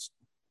rounds.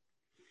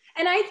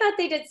 And I thought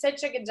they did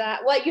such a good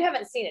job. Well, you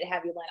haven't seen it,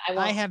 have you, Lynn?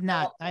 I have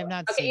not. I have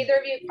not. Okay, either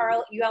of you,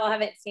 Carl, you all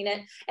haven't seen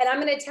it. And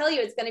I'm going to tell you,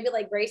 it's going to be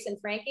like Grace and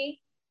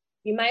Frankie.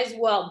 You might as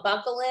well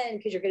buckle in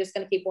because you're just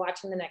going to keep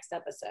watching the next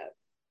episode.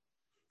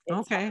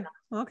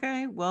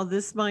 Okay. Well,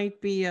 this might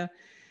be a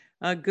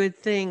good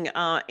thing.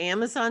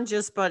 Amazon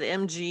just bought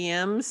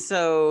MGM,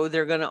 so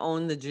they're going to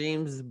own the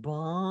James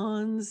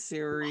Bond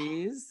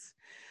series.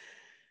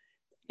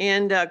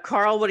 And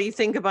Carl, what do you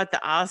think about the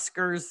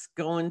Oscars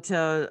going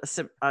to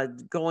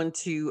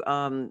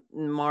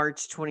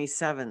March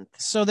 27th?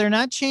 So they're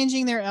not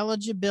changing their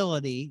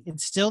eligibility.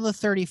 It's still the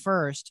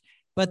 31st,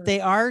 but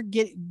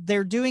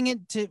they're doing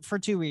it for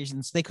 2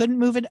 reasons. They couldn't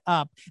move it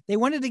up. They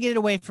wanted to get it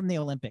away from the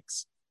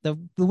Olympics. The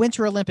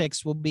Winter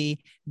Olympics will be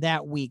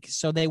that week.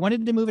 So they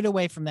wanted to move it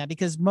away from that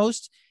because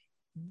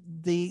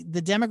the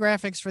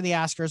demographics for the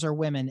Oscars are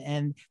women,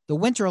 and the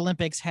Winter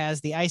Olympics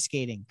has the ice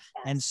skating.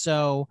 And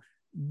so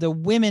the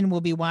women will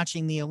be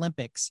watching the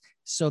Olympics.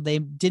 So they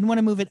didn't want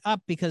to move it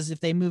up because if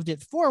they moved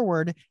it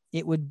forward,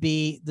 it would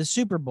be the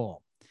Super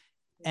Bowl,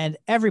 and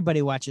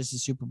everybody watches the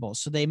Super Bowl.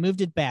 So they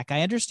moved it back.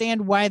 I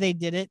understand why they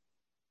did it.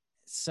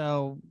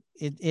 So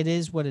it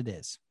is what it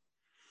is.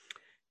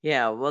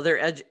 Yeah. Well,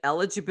 their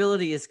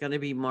eligibility is going to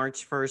be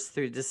March 1st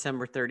through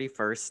December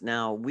 31st.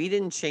 Now, we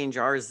didn't change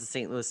ours, the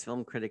St. Louis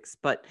Film Critics,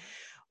 but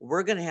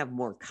we're going to have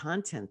more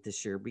content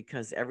this year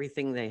because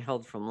everything they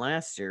held from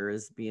last year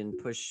is being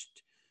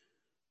pushed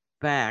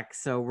back.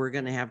 So we're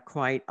going to have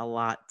quite a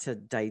lot to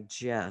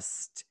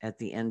digest at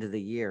the end of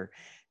the year.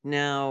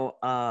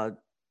 Now,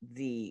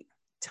 the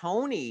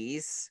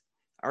Tonys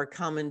are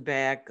coming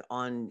back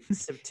on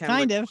September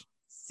Kind of.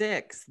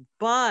 6th,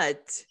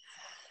 but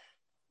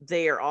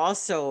they are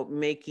also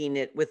making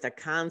it with a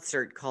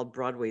concert called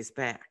Broadway's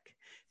Back,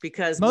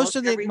 because Most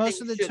of the everything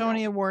should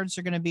Tony know, Awards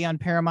are going to be on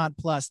Paramount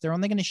Plus. They're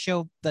only going to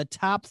show the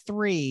top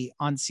 3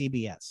 on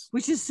CBS.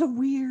 which is so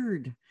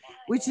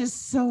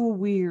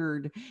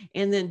weird.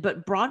 And then,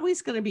 but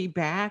Broadway's going to be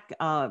back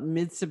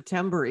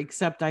mid-September,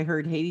 except I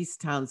heard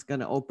Hadestown's going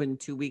to open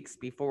 2 weeks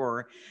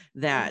before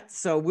that.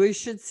 So we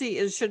should see,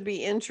 it should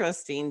be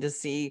interesting to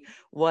see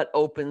what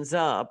opens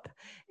up.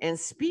 And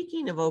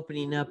speaking of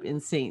opening up in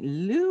St.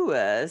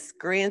 Louis,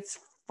 Grants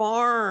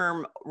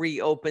Farm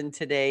reopened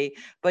today,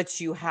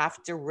 but you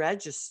have to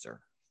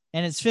register.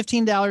 And it's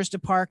 $15 to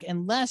park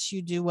unless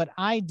you do what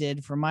I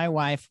did for my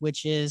wife,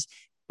 which is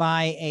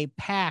buy a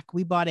pack.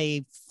 We bought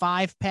a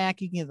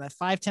 5-pack. You can get a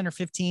 5, 10, or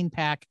 15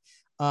 pack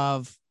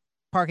of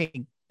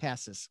parking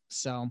passes.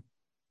 So,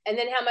 And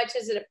then how much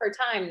is it per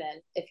time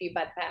then if you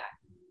buy the pack?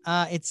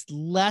 it's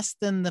less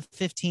than the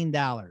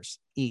 $15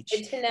 each.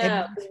 Good to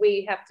know, because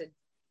we have to.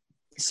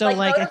 So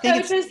like I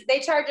think coaches, they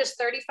charge us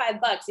 $35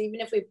 even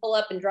if we pull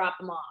up and drop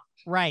them off.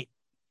 Right.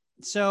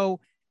 So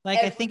like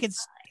I think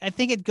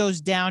it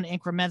goes down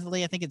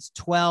incrementally. I think it's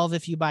 12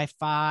 if you buy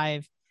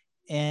 5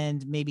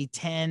 and maybe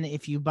 10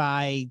 if you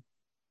buy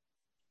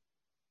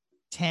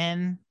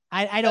 10.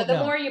 I don't know.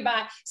 The more you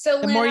buy,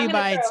 so the Lynn, more you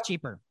buy, it's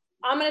cheaper.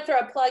 I'm going to throw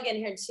a plug in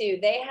here too.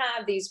 They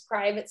have these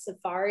private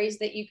safaris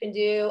that you can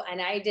do.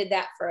 And I did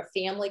that for a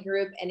family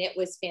group and it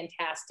was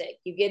fantastic.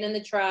 You get in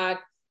the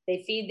truck,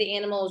 they feed the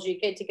animals,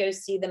 you get to go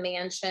see the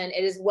mansion.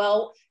 It is,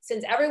 well,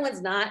 since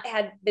everyone's not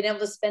had been able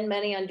to spend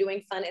money on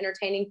doing fun,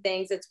 entertaining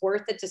things, it's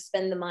worth it to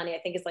spend the money. I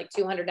think it's like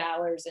 $200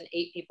 and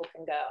 8 people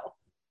can go.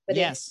 But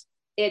yes,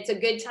 it's a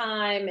good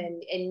time,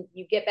 and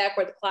you get back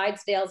where the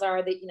Clydesdales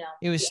are. That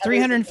it was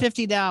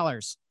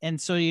 $350, and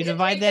so you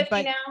divide that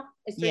by now.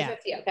 It's $350.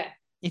 Yeah. Okay.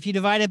 If you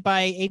divide it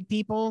by 8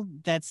 people,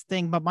 that's the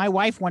thing. But my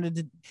wife wanted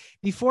to,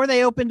 before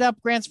they opened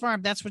up Grants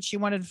Farm, that's what she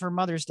wanted for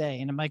Mother's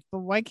Day. And I'm like, but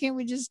why can't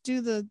we just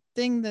do the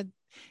thing that,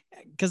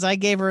 because I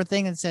gave her a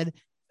thing that said,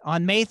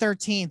 on May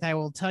 13th, I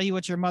will tell you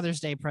what your Mother's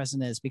Day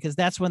present is, because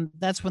that's when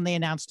they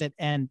announced it,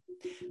 and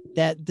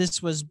that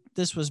this was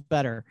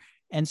better.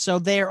 And so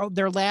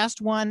their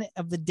last one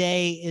of the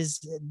day is,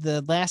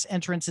 the last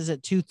entrance is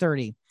at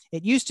 2:30.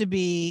 It used to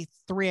be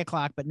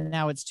 3:00, but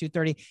now it's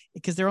 2:30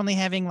 because they're only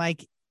having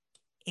like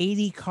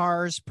 80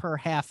 cars per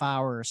half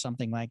hour or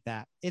something like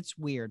that. It's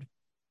weird,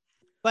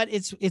 but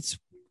it's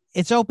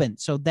open.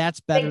 So that's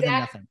better than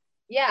nothing.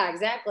 Yeah,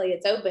 exactly.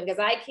 It's open, because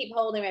I keep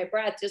holding my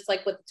breath, just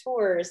like with the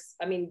tours.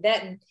 I mean,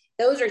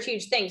 those are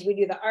huge things. We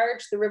do the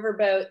Arch, the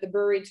Riverboat, the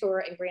Brewery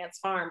Tour, and Grants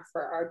Farm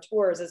for our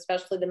tours,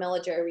 especially the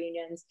military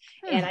reunions.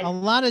 And a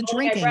lot of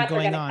drinking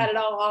going on. Cut it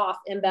all off.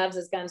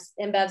 InBev's going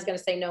to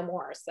say no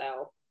more.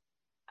 So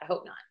I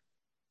hope not.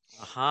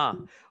 Aha.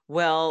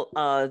 Well,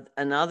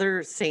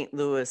 another St.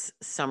 Louis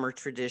summer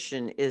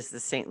tradition is the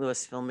St.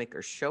 Louis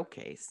Filmmaker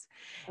Showcase.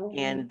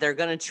 And they're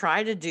going to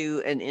try to do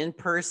an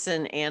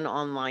in-person and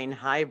online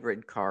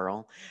hybrid,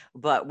 Carl,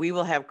 but we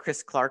will have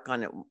Chris Clark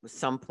on at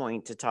some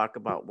point to talk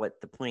about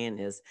what the plan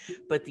is.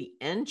 But the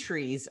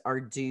entries are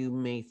due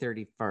May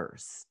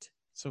 31st.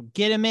 So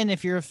get them in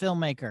if you're a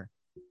filmmaker.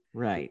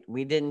 Right.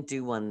 We didn't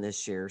do one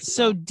this year.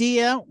 So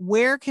Dia,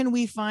 where can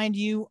we find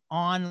you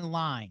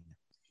online?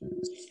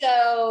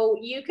 So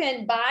you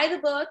can buy the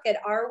book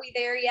at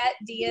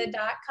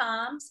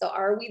arewethereyetdia.com. So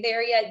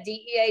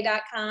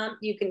arewethereyetdea.com.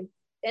 You can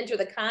enter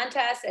the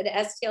contest at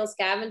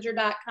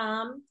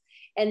stlscavenger.com.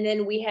 And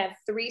then we have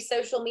 3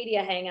 social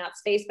media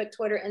hangouts: Facebook,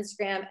 Twitter,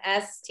 Instagram,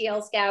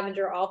 STL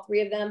Scavenger, all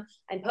 3 of them.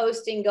 I'm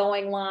posting,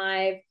 going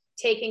live,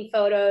 taking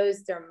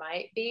photos. There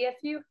might be a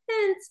few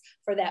hints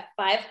for that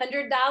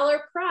 $500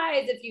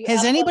 prize. If you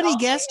has anybody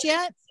guessed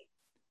yet?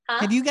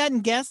 Huh? Have you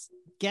gotten guesses?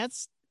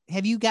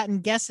 Have you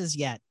gotten guesses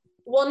yet?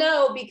 Well,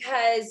 no,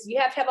 because you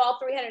have to have all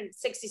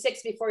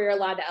 366 before you're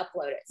allowed to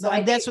upload it. So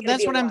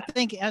that's what I'm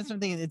thinking.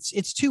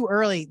 It's too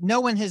early.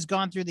 No one has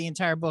gone through the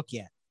entire book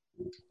yet.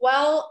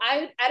 Well,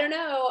 I don't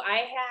know. I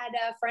had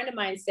a friend of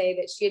mine say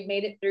that she had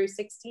made it through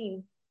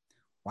 16.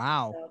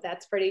 Wow. So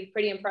that's pretty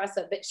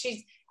impressive. But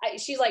she's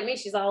like me.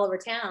 She's all over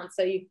town,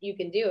 so you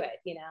can do it.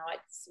 You know,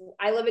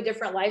 I live a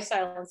different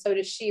lifestyle, and so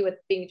does she with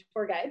being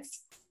tour guides.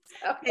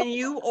 Can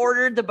you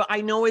order the book?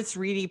 I know it's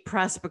Reedy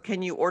Press, but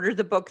can you order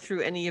the book through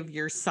any of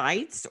your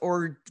sites,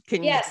 or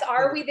can you? Yes,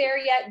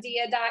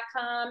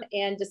 arewethereyetdia.com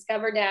and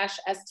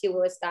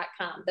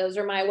discover-stlewis.com. Those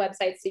are my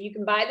websites. So you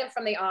can buy them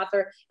from the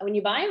author. And when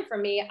you buy them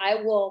from me, I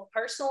will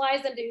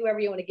personalize them to whoever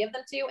you want to give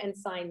them to and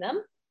sign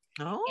them.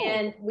 Oh.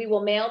 And we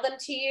will mail them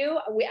to you.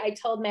 I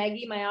told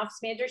Maggie, my office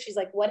manager, she's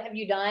like, "What have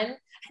you done?"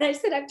 And I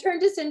said, "I've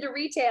turned this into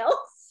retail."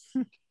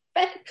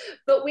 But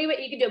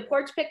you can do a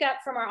porch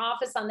pickup from our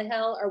office on the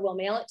hill, or we'll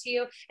mail it to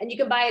you. And you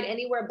can buy it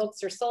anywhere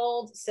books are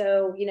sold.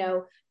 So,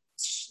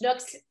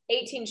 Schnucks,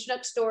 18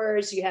 Schnucks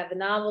stores. You have the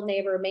Novel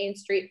Neighbor, Main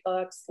Street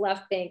Books,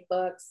 Left Bank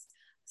Books,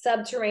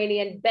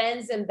 Subterranean,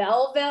 Ben's in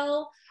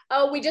Belleville.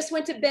 Oh, we just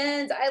went to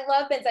Ben's. I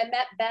love Ben's. I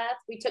met Beth.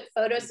 We took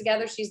photos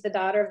together. She's the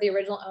daughter of the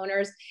original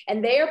owners.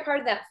 And they are part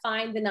of that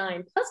Find the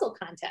Nine puzzle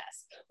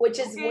contest, which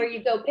is where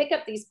you go pick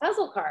up these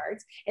puzzle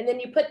cards and then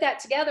you put that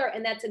together.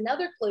 And that's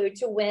another clue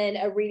to win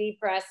a Reedy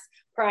Press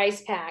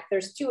prize pack.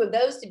 There's 2 of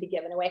those to be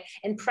given away.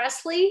 And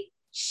Presley,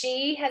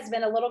 she has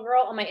been a little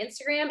girl on my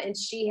Instagram and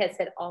she has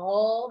hit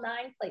all 9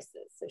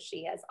 places. So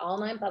she has all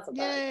 9 puzzle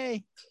cards.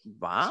 Yay.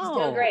 Wow. She's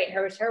doing great.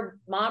 Her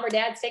mom or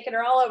dad's taking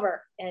her all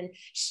over and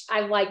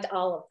I've liked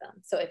all of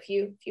them. So if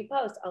you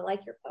post, I'll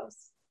like your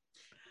posts.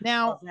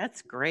 Now,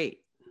 that's great.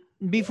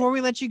 Before we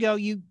let you go,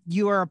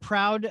 you are a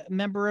proud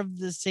member of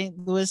the St.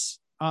 Louis,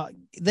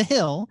 the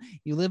Hill.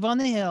 You live on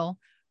the Hill.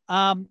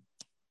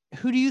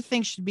 Who do you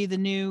think should be the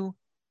new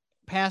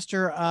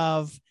pastor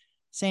of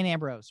St.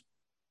 Ambrose?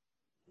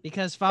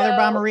 Because Father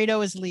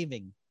Bomarito is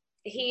leaving.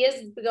 He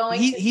is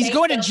going. He's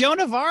going to Joan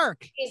of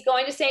Arc. He's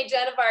going to St.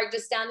 Joan of Arc,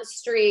 just down the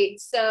street.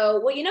 So,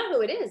 well, you know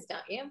who it is,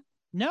 don't you?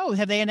 No,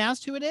 have they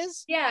announced who it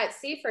is? Yeah, it's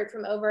Seaford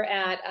from over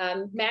at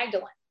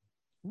Magdalene.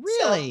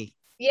 Really? So,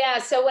 yeah.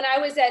 So when I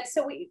was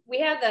we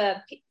have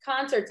the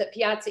concerts at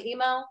Piazza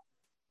Emo.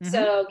 Mm-hmm.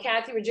 So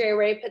Kathy Ruggiero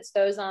Ray puts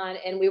those on,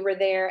 and we were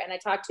there. And I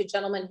talked to a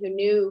gentleman who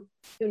knew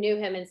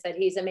him and said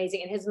he's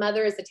amazing, and his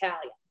mother is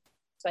Italian.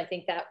 So I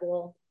think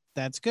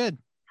that's good.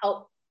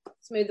 Help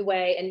smooth the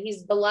way. And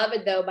he's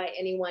beloved though by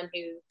anyone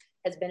who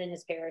has been in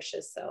his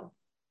parishes. So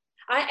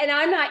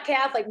I'm not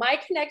Catholic. My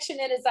connection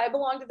is I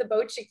belong to the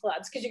Bocce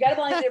clubs, because you got to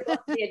belong to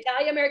the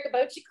Italian American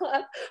Bocce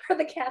Club or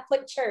the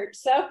Catholic Church.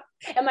 So,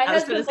 and my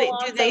husband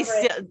belongs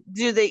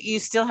you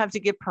still have to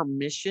get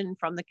permission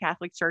from the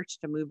Catholic Church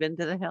to move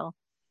into the Hill?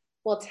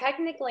 Well,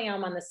 technically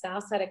I'm on the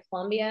south side of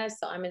Columbia.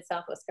 So I'm in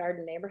Southwest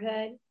Garden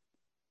neighborhood,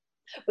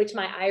 which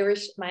my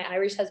Irish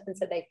husband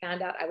said they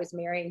found out I was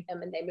marrying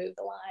him and they moved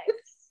the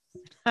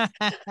line.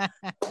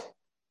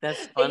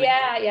 That's funny.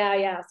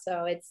 Yeah.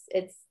 So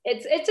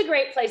it's a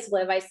great place to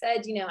live. I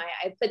said,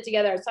 I put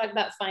together, I was talking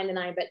about Find the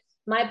Nine, but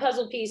my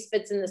puzzle piece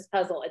fits in this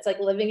puzzle. It's like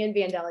living in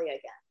Vandalia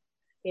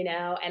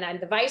again, and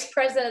I'm the vice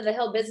president of the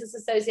Hill Business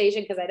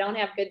Association because I don't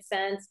have good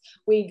sense.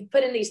 We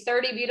put in these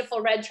 30 beautiful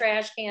red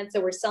trash cans.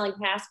 So we're selling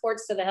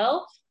passports to the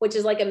Hill, which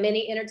is like a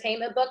mini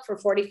entertainment book for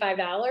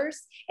 $45.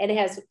 And it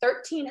has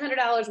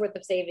 $1,300 worth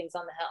of savings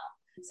on the Hill.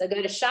 So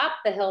go to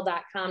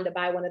shopthehill.com to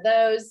buy one of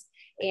those.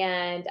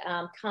 And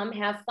come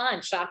have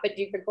fun. Shop at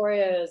Duke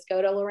Gregorio's,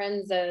 go to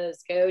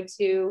Lorenzo's, go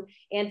to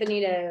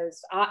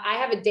Antonino's. I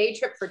have a day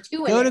trip for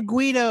 2. Go to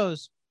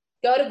Guido's.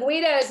 Go to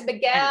Guido's.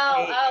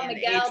 Miguel.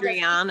 Miguel.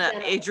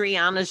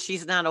 Adriana,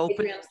 she's not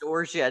opening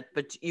doors yet,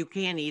 but you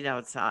can eat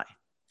outside.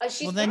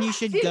 Well, then you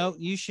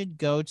should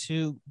go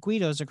to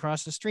Guido's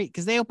across the street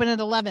because they open at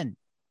 11.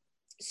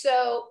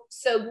 So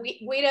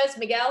Guido's,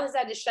 Miguel has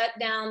had to shut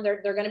down.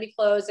 They're going to be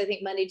closed, I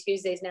think, Monday,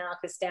 Tuesdays now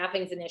because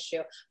staffing's an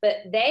issue. But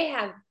they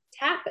have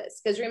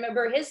tapas, because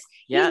remember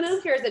he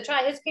moved here as a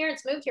child. His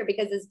parents moved here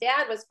because his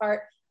dad was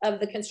part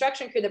of the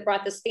construction crew that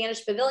brought the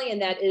Spanish pavilion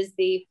that is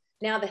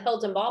now the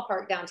Hilton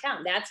Ballpark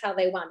downtown. That's how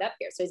they wound up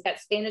here. So he's got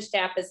Spanish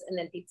tapas and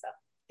then pizza.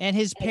 And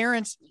his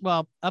parents,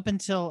 well, up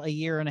until a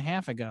year and a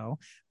half ago,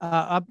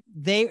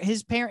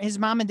 his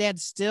mom and dad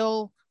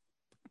still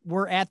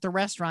were at the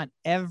restaurant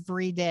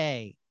every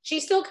day. She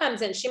still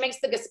comes in. She makes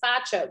the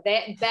gazpacho,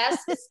 the best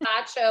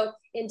gazpacho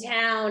in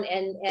town.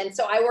 And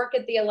so I work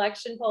at the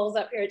election polls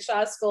up here at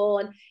Shaw School,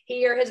 and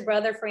he or his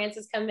brother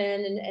Francis come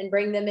in and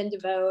bring them in to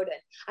vote.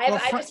 And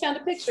I just found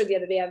a picture the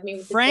other day of me.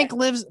 With Frank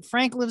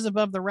lives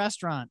above the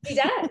restaurant. He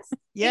does.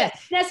 Yeah.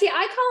 Now see,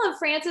 I call him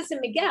Francis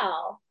and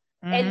Miguel,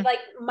 and like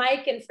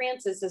Mike and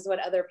Francis is what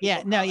other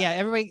people call him.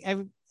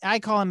 Everybody. I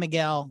call him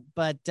Miguel,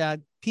 but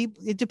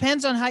it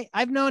depends on how.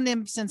 I've known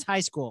him since high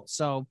school,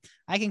 so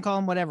I can call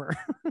him whatever.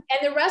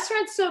 And the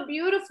restaurant's so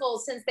beautiful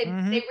since they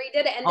redid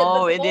it.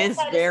 And it is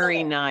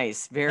very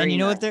nice. Very. And you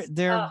know what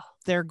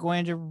they're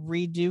going to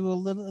redo a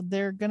little.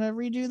 They're going to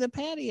redo the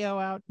patio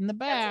out in the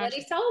back. That's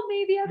what he told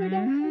me the other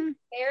day.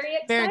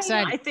 Very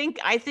exciting.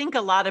 I think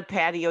a lot of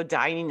patio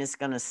dining is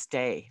going to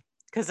stay.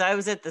 Because I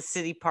was at the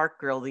City Park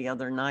Grill the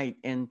other night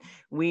and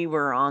we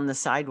were on the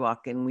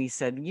sidewalk and we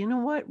said, you know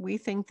what? We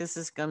think this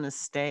is going to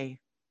stay.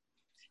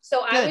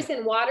 So I was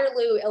in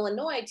Waterloo,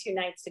 Illinois 2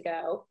 nights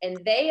ago, and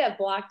they have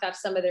blocked off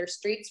some of their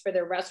streets for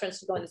their restaurants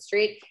to go on the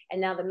street.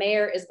 And now the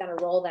mayor is going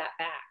to roll that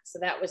back. So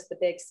that was the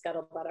big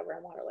scuttlebutt over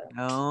in Waterloo.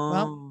 Oh.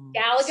 Well,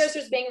 Gallagher's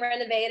is being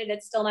renovated.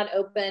 It's still not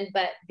open,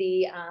 but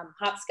the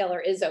Hopskeller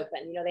is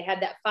open. They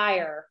had that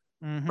fire.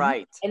 Mm-hmm.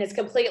 Right. And it's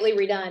completely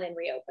redone and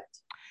reopened.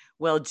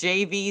 Well,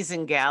 JV's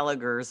and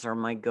Gallagher's are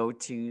my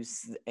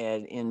go-tos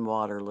in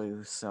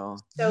Waterloo. So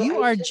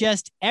you are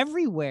just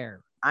everywhere.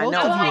 I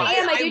know.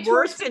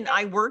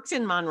 I worked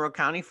in Monroe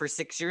County for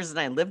 6 years and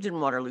I lived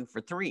in Waterloo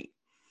for 3.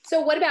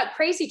 So what about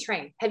Crazy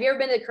Train? Have you ever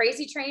been to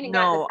Crazy Train?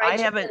 No, I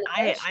haven't.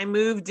 I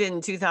moved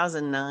in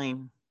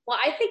 2009. Well,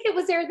 I think it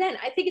was there then.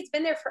 I think it's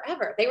been there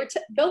forever. They were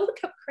go look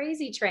up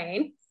Crazy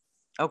Train.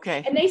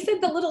 Okay. And they said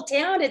the little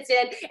town it's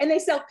in, and they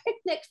sell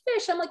picnic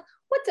fish. I'm like,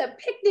 what's a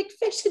picnic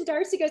fish? And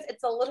Darcy goes,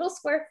 it's a little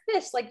square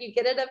fish like you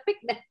get at a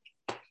picnic.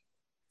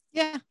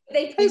 Yeah.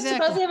 They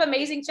supposedly have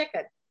amazing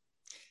chicken.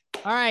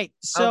 All right.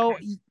 So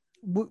Okay.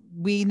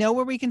 we know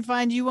where we can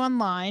find you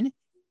online.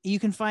 You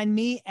can find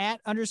me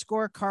at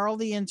 _Carl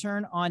the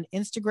intern on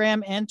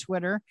Instagram and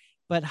Twitter,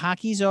 but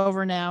hockey's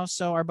over now.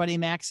 So our buddy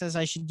Max says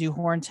I should do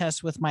horn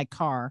tests with my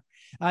car.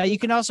 You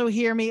can also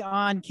hear me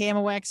on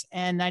KMOX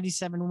and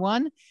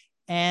 97.1.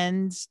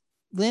 And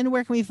Lynn,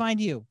 where can we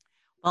find you?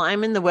 Well,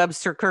 I'm in the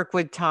Webster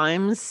Kirkwood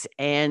Times,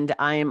 and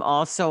I'm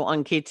also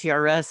on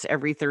KTRS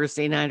every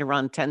Thursday night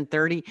around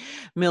 10:30.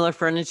 Miller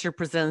Furniture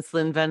presents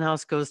Lynn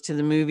Venhouse Goes to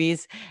the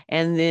Movies.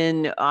 And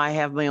then I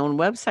have my own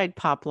website,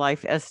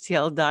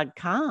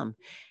 poplifestl.com.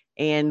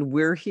 And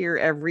we're here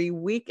every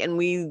week, and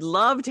we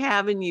loved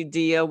having you,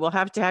 Dia. We'll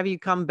have to have you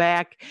come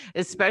back,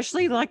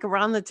 especially like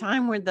around the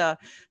time where the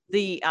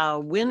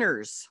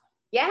winners.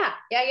 Yeah.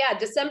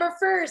 December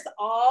 1st,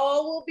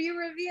 all will be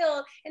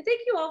revealed. And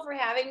thank you all for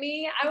having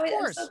me.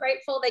 I'm so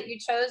grateful that you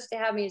chose to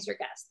have me as your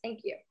guest.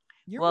 Thank you.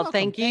 You're welcome.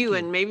 Thank you.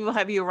 And maybe we'll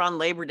have you around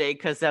Labor Day,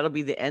 because that'll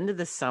be the end of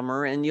the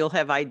summer and you'll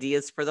have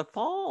ideas for the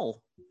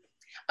fall.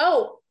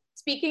 Oh,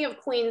 speaking of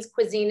Queen's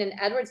Cuisine in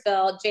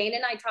Edwardsville, Jane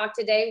and I talked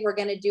today. We're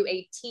going to do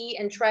a tea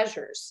and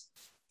treasures.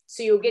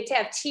 So you'll get to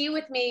have tea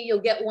with me. You'll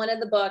get one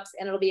of the books,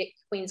 and it'll be at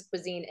Queen's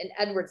Cuisine in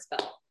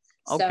Edwardsville.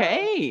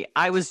 Okay.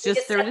 I was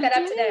just there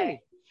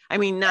today. I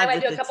mean, not I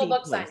went to a couple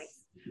book signings,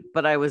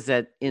 but I was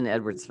in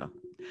Edwardsville.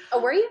 Oh,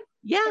 were you?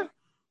 Yeah.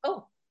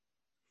 Oh,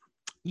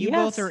 you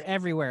both are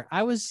everywhere.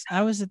 I was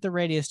at the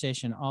radio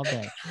station all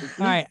day.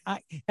 All right.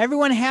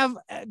 Everyone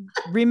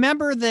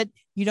remember that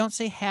you don't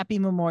say Happy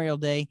Memorial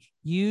Day.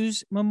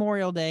 Use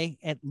Memorial Day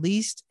at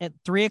least at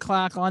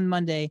 3:00 on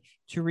Monday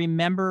to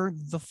remember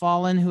the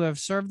fallen who have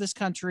served this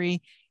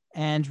country,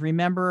 and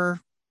remember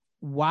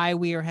why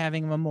we are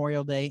having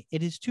Memorial Day.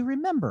 It is to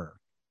remember.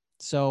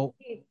 So.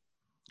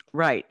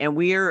 Right. And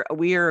we are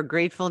a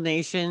grateful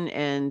nation,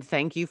 and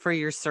thank you for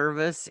your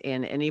service,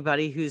 and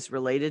anybody who's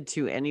related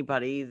to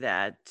anybody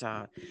that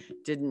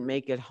didn't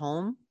make it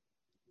home.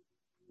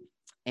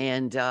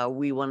 And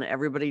we want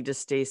everybody to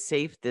stay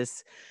safe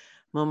this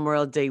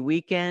Memorial Day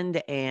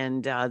weekend,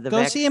 and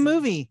go see a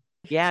movie.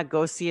 Yeah,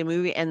 go see a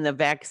movie. And the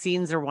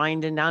vaccines are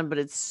winding down, but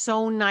it's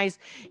so nice.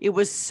 It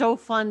was so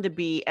fun to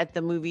be at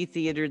the movie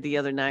theater the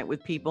other night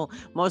with people.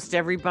 Most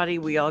everybody,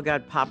 we all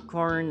got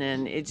popcorn,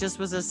 and it just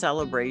was a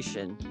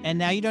celebration. And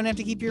now you don't have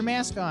to keep your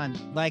mask on.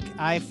 Like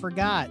I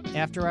forgot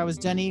after I was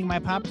done eating my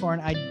popcorn,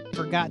 I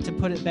forgot to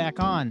put it back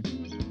on.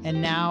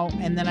 And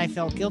then I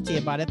felt guilty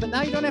about it. But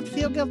now you don't have to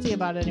feel guilty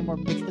about it anymore,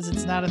 because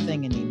it's not a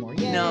thing anymore.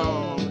 Yay.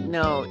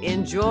 No.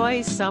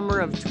 Enjoy summer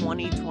of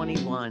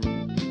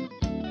 2021.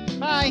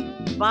 Bye.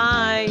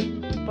 Bye.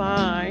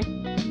 Bye.